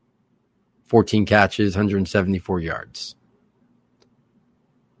 touchdowns. 14 catches, 174 yards.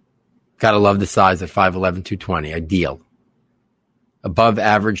 Gotta love the size at 5'11", 220. Ideal. Above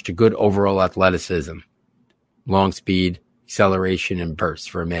average to good overall athleticism. Long speed, acceleration, and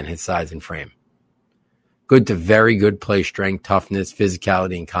burst for a man his size and frame. Good to very good play strength, toughness,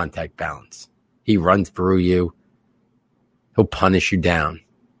 physicality, and contact balance. He runs through you. He'll punish you down.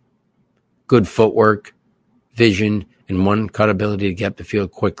 Good footwork, vision, and one-cut ability to get up the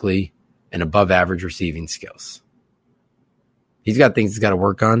field quickly, and above average receiving skills. He's got things he's got to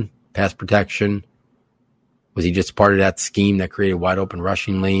work on. Pass protection. Was he just part of that scheme that created wide open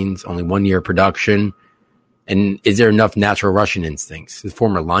rushing lanes? Only 1 year production. And is there enough natural rushing instincts? His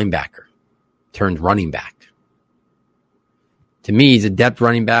former linebacker turned running back. To me, he's a depth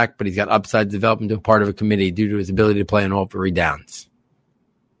running back, but he's got upside development to a part of a committee due to his ability to play on all 3 downs.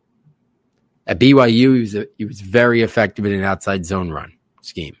 At BYU, he was very effective in an outside zone run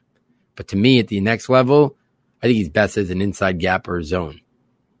scheme. But to me, at the next level, I think he's best as an inside gap or a zone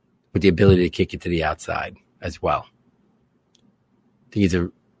with the ability to kick it to the outside as well. I think he's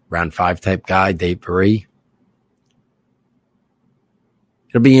a round 5 type guy, day 3.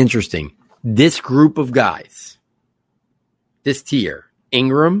 It'll be interesting. This group of guys, this tier,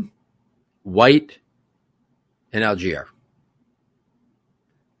 Ingram, White, and Algier,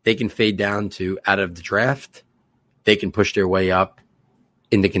 they can fade down to out of the draft. They can push their way up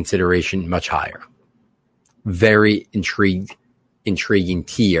into consideration much higher. Very intriguing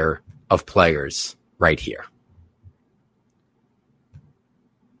tier of players right here.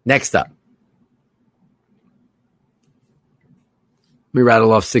 Next up, let me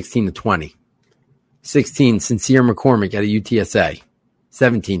rattle off 16 to 20. 16, Sincere McCormick out of UTSA.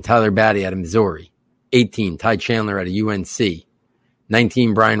 17, Tyler Batty out of Missouri. 18, Ty Chandler out of UNC.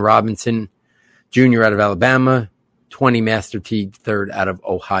 19, Brian Robinson Jr. out of Alabama. 20, Master Teague III out of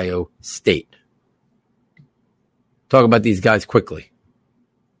Ohio State. Talk about these guys quickly.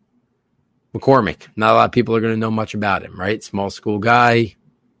 McCormick, not a lot of people are going to know much about him, right? Small school guy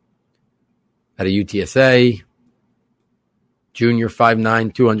out of UTSA. Junior,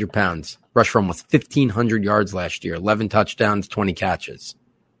 5'9", 200 pounds. Rushed for almost 1,500 yards last year. 11 touchdowns, 20 catches.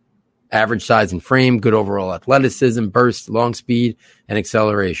 Average size and frame, good overall athleticism, burst, long speed, and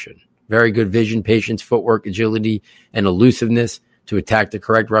acceleration. Very good vision, patience, footwork, agility, and elusiveness to attack the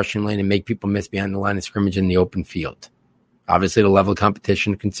correct rushing lane and make people miss behind the line of scrimmage in the open field. Obviously, the level of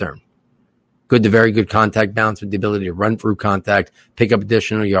competition concern. Good to very good contact balance with the ability to run through contact, pick up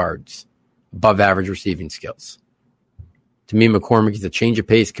additional yards. Above average receiving skills. To me, McCormick is a change of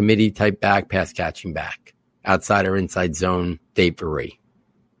pace, committee type back, pass catching back. Outside or inside zone, Dave Berry.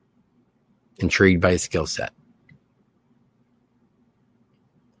 Intrigued by his skill set.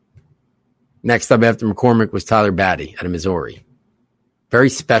 Next up after McCormick was Tyler Batty out of Missouri. Very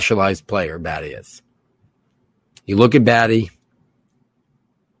specialized player, Batty is. You look at Batty,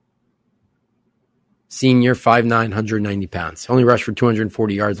 senior, 5'9", 190 pounds. Only rushed for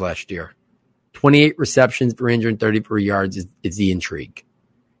 240 yards last year. 28 receptions, 333 yards is the intrigue.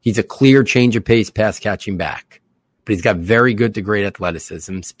 He's a clear change of pace, pass catching back. But he's got very good to great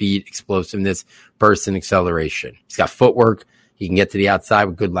athleticism, speed, explosiveness, burst, and acceleration. He's got footwork. He can get to the outside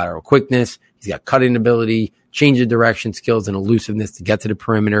with good lateral quickness. He's got cutting ability, change of direction skills, and elusiveness to get to the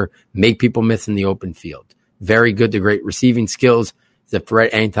perimeter, make people miss in the open field. Very good to great receiving skills. He's a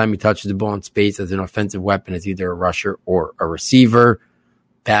threat anytime he touches the ball in space as an offensive weapon as either a rusher or a receiver.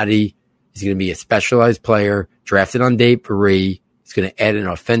 Batty is going to be a specialized player, drafted on day 3. He's going to add an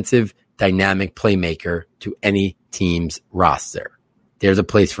offensive, dynamic playmaker to any team's roster. There's a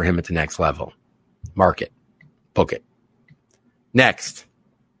place for him at the next level. Mark it. Book it. Next.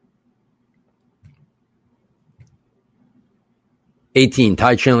 18,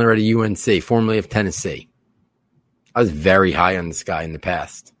 Ty Chandler out of UNC, formerly of Tennessee. I was very high on this guy in the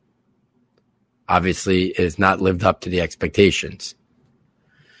past. Obviously, it has not lived up to the expectations.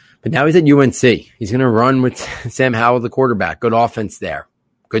 But now he's at UNC. He's going to run with Sam Howell, the quarterback. Good offense there.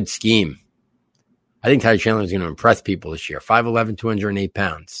 Good scheme. I think Ty Chandler is going to impress people this year. 5'11", 208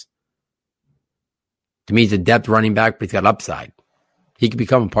 pounds. To me, he's a depth running back, but he's got upside. He could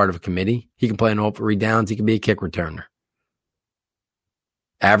become a part of a committee. He can play an all 3 downs. He can be a kick returner.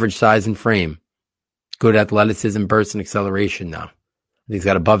 Average size and frame. Good athleticism, burst, and acceleration, though. I think he's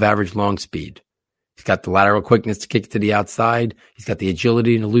got above average long speed. He's got the lateral quickness to kick to the outside. He's got the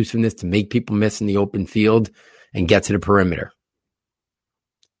agility and elusiveness to make people miss in the open field and get to the perimeter.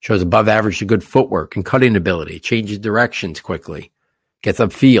 Shows above average to good footwork and cutting ability. Changes directions quickly. Gets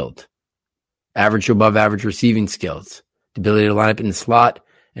upfield. Average to above average receiving skills. The ability to line up in the slot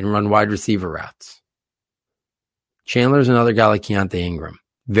and run wide receiver routes. Chandler's another guy like Keontae Ingram.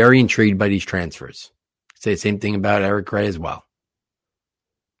 Very intrigued by these transfers. Say the same thing about Eric Gray as well.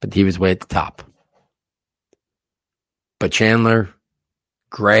 But he was way at the top. But Chandler,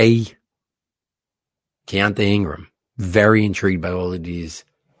 Gray, Keontae Ingram, very intrigued by all of these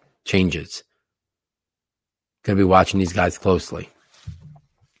changes. Going to be watching these guys closely.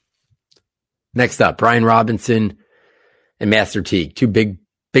 Next up, Brian Robinson and Master Teague, two big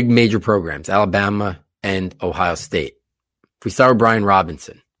major programs, Alabama and Ohio State. If we start with Brian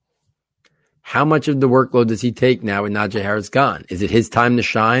Robinson, how much of the workload does he take now with Najee Harris gone? Is it his time to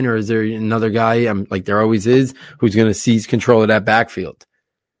shine, or is there another guy, like there always is, who's going to seize control of that backfield?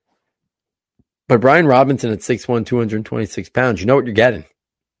 But Brian Robinson at 6'1", 226 pounds, you know what you're getting.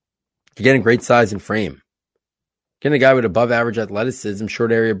 You're getting great size and frame. You're getting a guy with above average athleticism,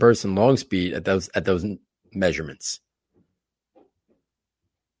 short area burst, and long speed at those measurements.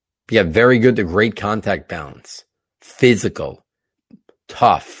 You have very good to great contact balance, physical,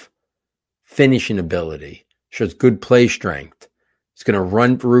 tough, finishing ability, shows good play strength. He's going to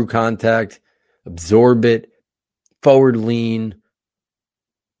run through contact, absorb it, forward lean.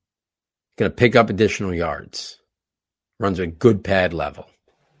 Going to pick up additional yards. Runs a good pad level.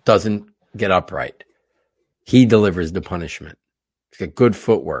 Doesn't get upright. He delivers the punishment. He's got good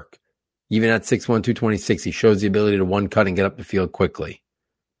footwork. Even at 6'1", 226, he shows the ability to one cut and get up the field quickly.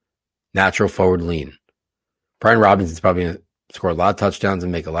 Natural forward lean. Brian Robinson's probably going to score a lot of touchdowns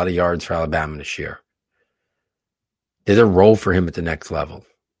and make a lot of yards for Alabama this year. There's a role for him at the next level.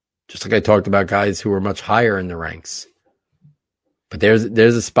 Just like I talked about guys who are much higher in the ranks. But there's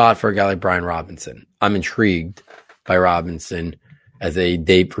a spot for a guy like Brian Robinson. I'm intrigued by Robinson as a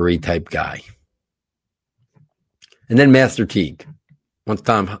Dave Perry type guy. And then Master Teague. Once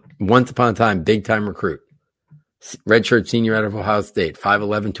upon a time, big time recruit. Redshirt senior out of Ohio State,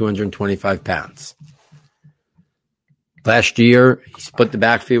 5'11", 225 pounds. Last year, he split the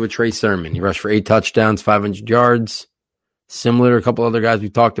backfield with Trey Sermon. He rushed for 8 touchdowns, 500 yards. Similar to a couple other guys we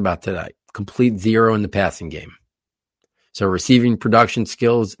talked about today. Complete zero in the passing game. So receiving production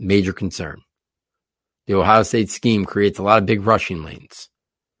skills, major concern. The Ohio State scheme creates a lot of big rushing lanes.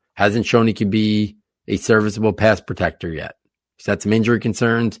 Hasn't shown he could be a serviceable pass protector yet. He's had some injury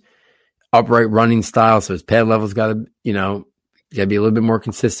concerns. Upright running style, so his pad level's got to, be a little bit more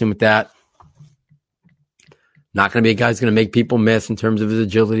consistent with that. Not going to be a guy who's going to make people miss in terms of his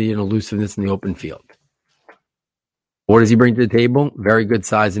agility and elusiveness in the open field. What does he bring to the table? Very good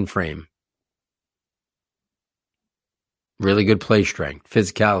size and frame. Really good play strength,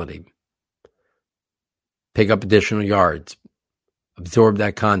 physicality. Pick up additional yards. absorb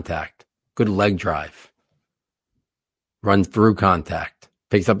that contact, good leg drive, runs through contact,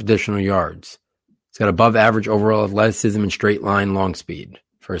 picks up additional yards. He's got above average overall athleticism and straight line long speed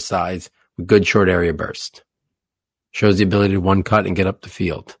for his size with good short area burst. Shows the ability to one cut and get up the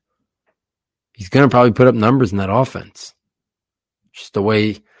field. He's going to probably put up numbers in that offense. Just the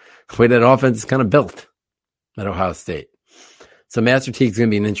way that offense is kind of built at Ohio State. So Master Teague's going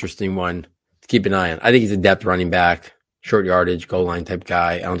to be an interesting one to keep an eye on. I think he's a depth running back, short yardage, goal line type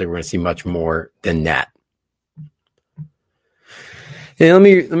guy. I don't think we're going to see much more than that. And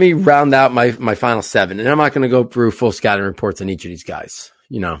let me round out my final 7, and I'm not going to go through full scouting reports on each of these guys.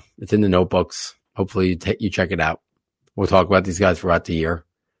 It's in the notebooks. Hopefully you check it out. We'll talk about these guys throughout the year.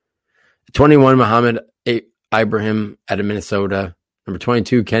 21, Muhammad Ibrahim out of Minnesota. Number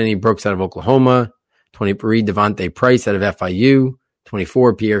 22, Kennedy Brooks out of Oklahoma. 23, Devontae Price out of FIU.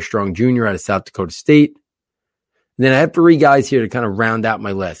 24, Pierre Strong Jr. out of South Dakota State. And then I have 3 guys here to kind of round out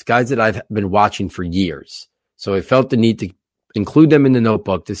my list, guys that I've been watching for years. So I felt the need to include them in the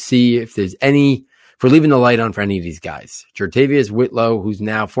notebook to see if there's if we're leaving the light on for any of these guys. Jertavius Whitlow, who's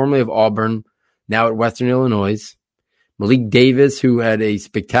now formerly of Auburn, now at Western Illinois. Malik Davis, who had a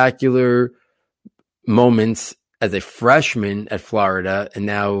spectacular moments as a freshman at Florida, and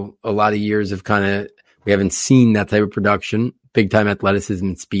now a lot of years of we haven't seen that type of production, big time athleticism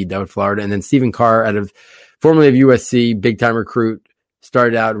and speed though at Florida. And then Stephen Carr formerly of USC, big time recruit,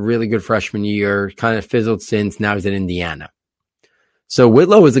 started out really good freshman year, kind of fizzled since, now he's at Indiana. So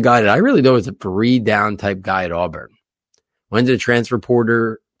Whitlow was a guy that I really thought was a 3-down type guy at Auburn. Went to the transfer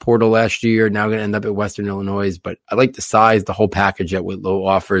portal last year, now going to end up at Western Illinois, but I like the size, the whole package that Whitlow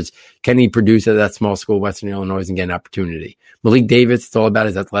offers. Can he produce at that small school, Western Illinois, and get an opportunity? Malik Davis, it's all about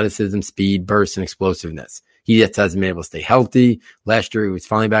his athleticism, speed, burst, and explosiveness. He just hasn't been able to stay healthy. Last year, he was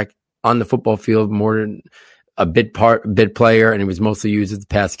finally back on the football field, more than a bit player, and he was mostly used as a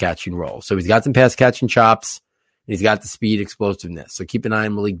pass catching role. So he's got some pass catching chops, and he's got the speed, explosiveness. So keep an eye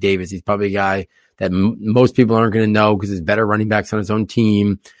on Malik Davis. He's probably a guy that most people aren't going to know because there's better running backs on his own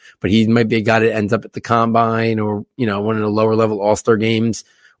team, but he might be a guy that ends up at the combine or, one of the lower level all-star games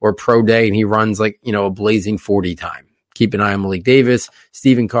or pro day, and he runs a blazing 40 time. Keep an eye on Malik Davis.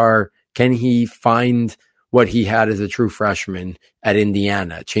 Stephen Carr, can he find what he had as a true freshman at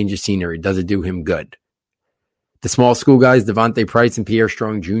Indiana? Change of scenery. Does it do him good? The small school guys, Devontae Price and Pierre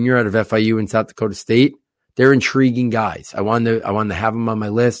Strong Jr. out of FIU and South Dakota State, they're intriguing guys. I wanted to have them on my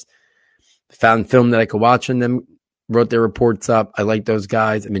list. Found film that I could watch on them, wrote their reports up. I like those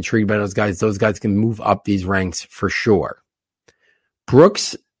guys. I'm intrigued by those guys. Those guys can move up these ranks for sure.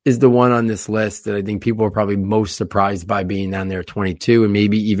 Brooks is the one on this list that I think people are probably most surprised by being down there at 22, and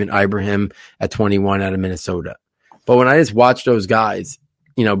maybe even Ibrahim at 21 out of Minnesota. But when I just watch those guys,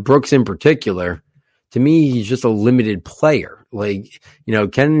 Brooks in particular, to me, he's just a limited player.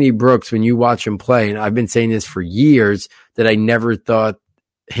 Kennedy Brooks, when you watch him play, and I've been saying this for years, that I never thought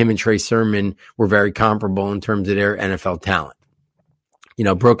him and Trey Sermon were very comparable in terms of their NFL talent.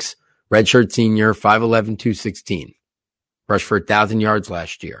 Brooks, redshirt senior, 5'11", 216. Rushed for 1,000 yards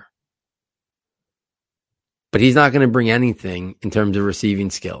last year. But he's not going to bring anything in terms of receiving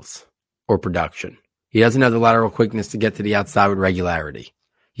skills or production. He doesn't have the lateral quickness to get to the outside with regularity.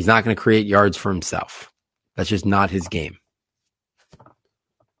 He's not going to create yards for himself. That's just not his game.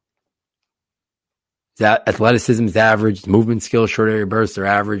 That athleticism is average. Movement skills, short area bursts are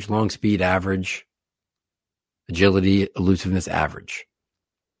average. Long speed, average. Agility, elusiveness, average.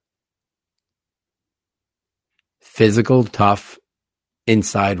 Physical, tough,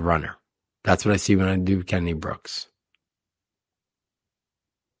 inside runner. That's what I see when I do Kennedy Brooks.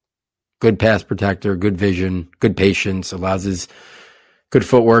 Good pass protector, good vision, good patience, allows his good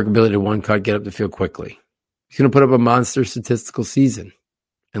footwork, ability to one cut, get up the field quickly. He's going to put up a monster statistical season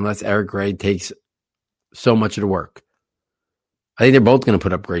unless Eric Gray takes so much of the work. I think they're both going to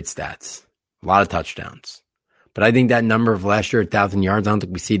put up great stats, a lot of touchdowns. But I think that number of last year, 1,000 yards, I don't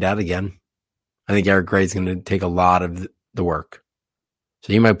think we see that again. I think Eric Gray is going to take a lot of the work.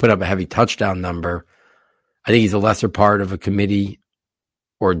 So he might put up a heavy touchdown number. I think he's a lesser part of a committee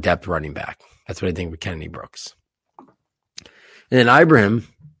or depth running back. That's what I think with Kennedy Brooks. And then Ibrahim,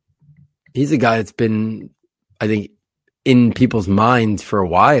 he's a guy that's been, I think, in people's minds for a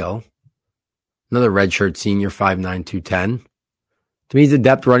while. Another redshirt senior, 5'9", 210. To me, he's a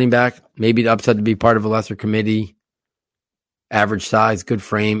depth running back. Maybe the upside to be part of a lesser committee. Average size, good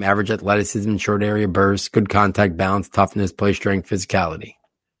frame, average athleticism, short area burst, good contact balance, toughness, play strength, physicality.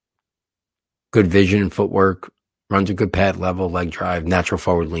 Good vision and footwork, runs a good pad level, leg drive, natural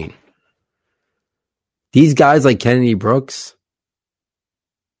forward lean. These guys like Kennedy Brooks,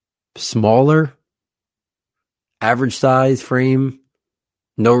 smaller, average size frame,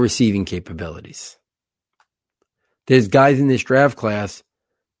 no receiving capabilities. There's guys in this draft class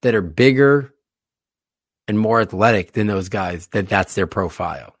that are bigger and more athletic than those guys that's their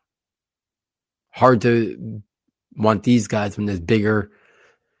profile. Hard to want these guys when there's bigger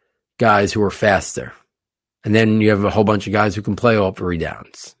guys who are faster. And then you have a whole bunch of guys who can play all 3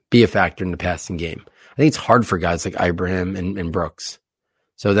 downs, be a factor in the passing game. I think it's hard for guys like Ibrahim and Brooks.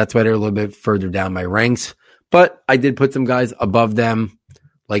 So that's why they're a little bit further down my ranks. But I did put some guys above them,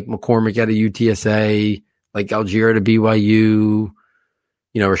 like McCormick out of UTSA, like Algier out of BYU,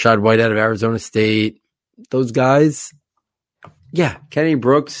 Rashad White out of Arizona State. Those guys, yeah, Kenny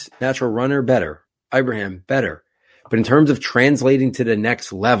Brooks, natural runner, better. Ibrahim, better. But in terms of translating to the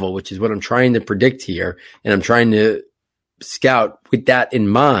next level, which is what I'm trying to predict here, and I'm trying to scout with that in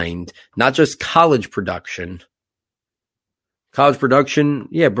mind, not just college production. College production,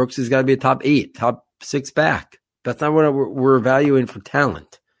 yeah, Brooks has got to be a top 8, top 6 back. That's not what we're evaluating for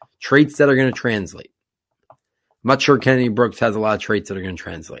talent. Traits that are going to translate. I'm not sure Kenny Brooks has a lot of traits that are going to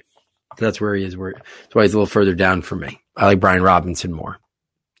translate. That's where he is. That's why he's a little further down for me. I like Brian Robinson more.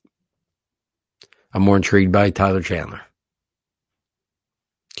 I'm more intrigued by Tyler Chandler,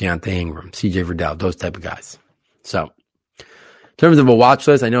 Keontae Ingram, CJ Verdell, those type of guys. So, in terms of a watch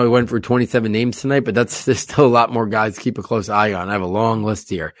list, I know we went for 27 names tonight, but there's still a lot more guys to keep a close eye on. I have a long list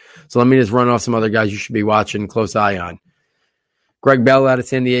here. So let me just run off some other guys you should be watching close eye on. Greg Bell out of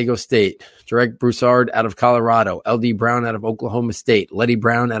San Diego State. Jarek Broussard out of Colorado. L.D. Brown out of Oklahoma State. Letty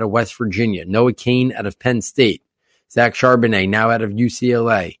Brown out of West Virginia. Noah Cain out of Penn State. Zach Charbonnet now out of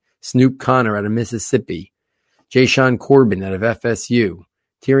UCLA. Snoop Connor out of Mississippi. Jayshon Corbin out of FSU.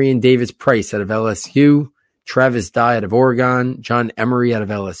 Tyrion Davis-Price out of LSU. Travis Dye out of Oregon. John Emery out of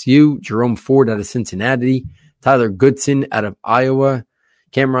LSU. Jerome Ford out of Cincinnati. Tyler Goodson out of Iowa.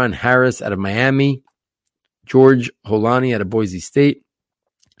 Cameron Harris out of Miami. George Holani out of Boise State.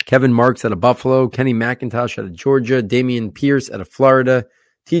 Kevin Marks out of Buffalo. Kenny McIntosh out of Georgia. Damian Pierce out of Florida.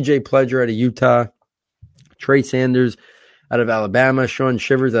 TJ Pledger out of Utah. Trey Sanders out of Alabama. Sean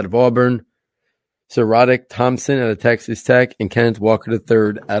Shivers out of Auburn. Sirodic Thompson out of Texas Tech. And Kenneth Walker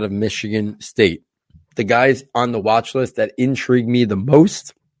III out of Michigan State. The guys on the watch list that intrigue me the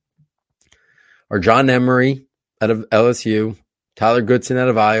most are John Emery out of LSU. Tyler Goodson out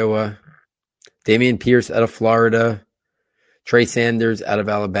of Iowa. Damian Pierce out of Florida, Trey Sanders out of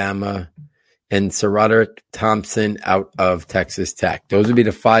Alabama, and Sirodic Thompson out of Texas Tech. Those would be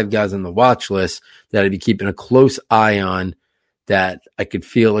the 5 guys on the watch list that I'd be keeping a close eye on that I could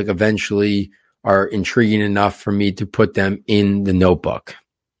feel like eventually are intriguing enough for me to put them in the notebook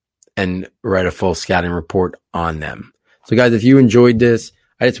and write a full scouting report on them. So guys, if you enjoyed this,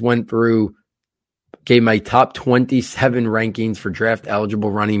 I just went through, gave my top 27 rankings for draft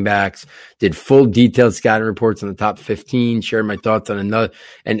eligible running backs, did full detailed scouting reports on the top 15, shared my thoughts on another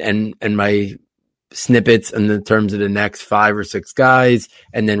and my snippets in the terms of the next 5 or 6 guys,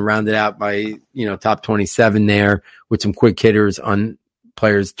 and then rounded out by, top 27 there with some quick hitters on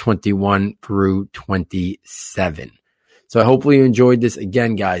players 21 through 27. So hopefully you enjoyed this.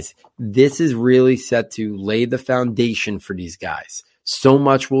 Again, guys, this is really set to lay the foundation for these guys. So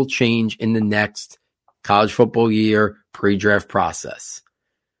much will change in the next college football year pre-draft process.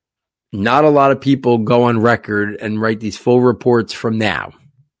 Not a lot of people go on record and write these full reports from now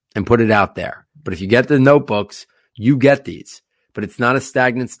and put it out there. But if you get the notebooks, you get these. But it's not a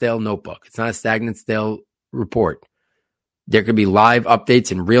stagnant, stale notebook. It's not a stagnant, stale report. There could be live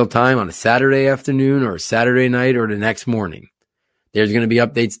updates in real time on a Saturday afternoon or a Saturday night or the next morning. There's going to be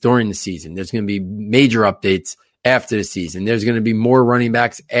updates during the season. There's going to be major updates after the season. There's going to be more running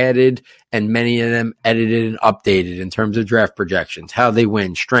backs added and many of them edited and updated in terms of draft projections, how they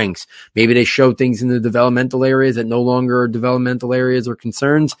win, strengths. Maybe they show things in the developmental areas that no longer are developmental areas or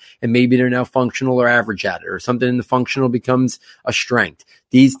concerns, and maybe they're now functional or average at it, or something in the functional becomes a strength.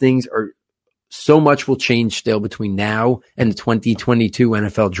 These things are, so much will change still between now and the 2022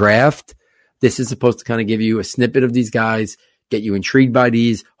 NFL draft. This is supposed to kind of give you a snippet of these guys, get you intrigued by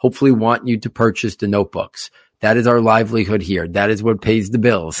these, hopefully want you to purchase the notebooks. That is our livelihood here. That is what pays the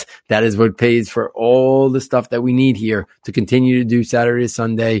bills. That is what pays for all the stuff that we need here to continue to do Saturday to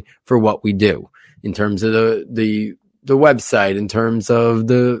Sunday for what we do in terms of the website, in terms of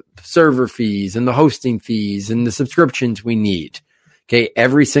the server fees and the hosting fees and the subscriptions we need. Okay.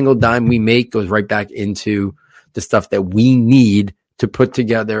 Every single dime we make goes right back into the stuff that we need to put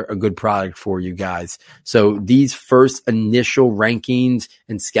together a good product for you guys. So these first initial rankings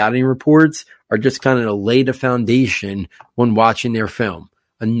and scouting reports are just kind of to lay the foundation when watching their film.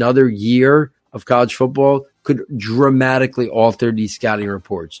 Another year of college football could dramatically alter these scouting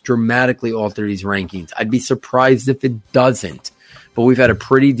reports, dramatically alter these rankings. I'd be surprised if it doesn't. but we've had a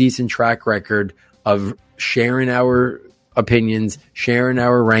pretty decent track record of sharing our opinions, sharing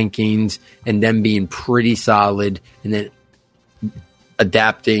our rankings, and then being pretty solid, and then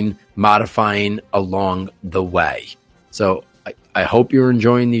adapting, modifying along the way. So I hope you're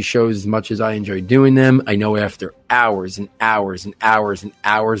enjoying these shows as much as I enjoy doing them. I know after hours and hours and hours and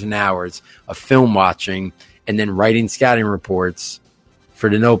hours and hours of film watching and then writing scouting reports for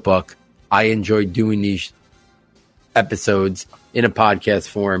the Notebook, I enjoy doing these episodes in a podcast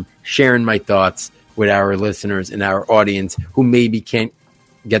form, sharing my thoughts with our listeners and our audience who maybe can't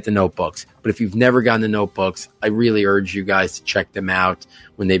get the Notebooks. But if you've never gotten the Notebooks, I really urge you guys to check them out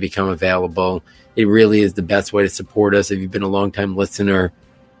when they become available. It really is the best way to support us. If you've been a long-time listener,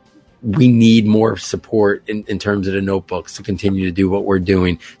 we need more support in terms of the Notebooks to continue to do what we're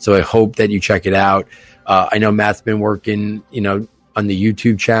doing. So I hope that you check it out. I know Matt's been working, on the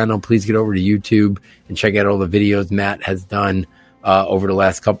YouTube channel. Please get over to YouTube and check out all the videos Matt has done over the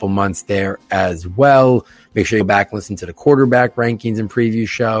last couple months there as well. Make sure you go back and listen to the quarterback rankings and preview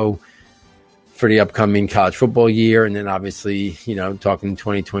show for the upcoming college football year. And then obviously, talking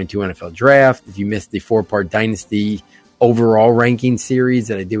 2022 NFL draft. If you missed the 4-part Dynasty overall ranking series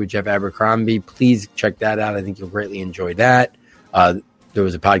that I did with Jeff Abercrombie, please check that out. I think you'll greatly enjoy that. There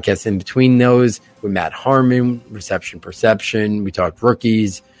was a podcast in between those with Matt Harmon, Reception Perception. We talked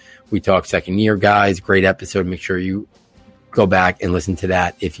rookies. We talked second year guys. Great episode. Make sure you go back and listen to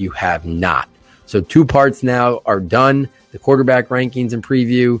that if you have not. So 2 parts now are done. The quarterback rankings and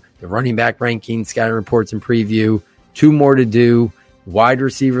preview, the running back rankings, scouting reports and preview. 2 more to do. Wide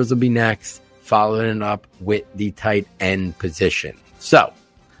receivers will be next, following up with the tight end position. So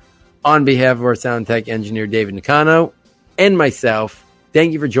on behalf of our sound tech engineer, David Nicano, and myself,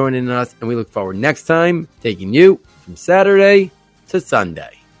 thank you for joining us, and we look forward next time taking you from Saturday to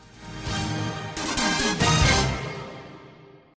Sunday.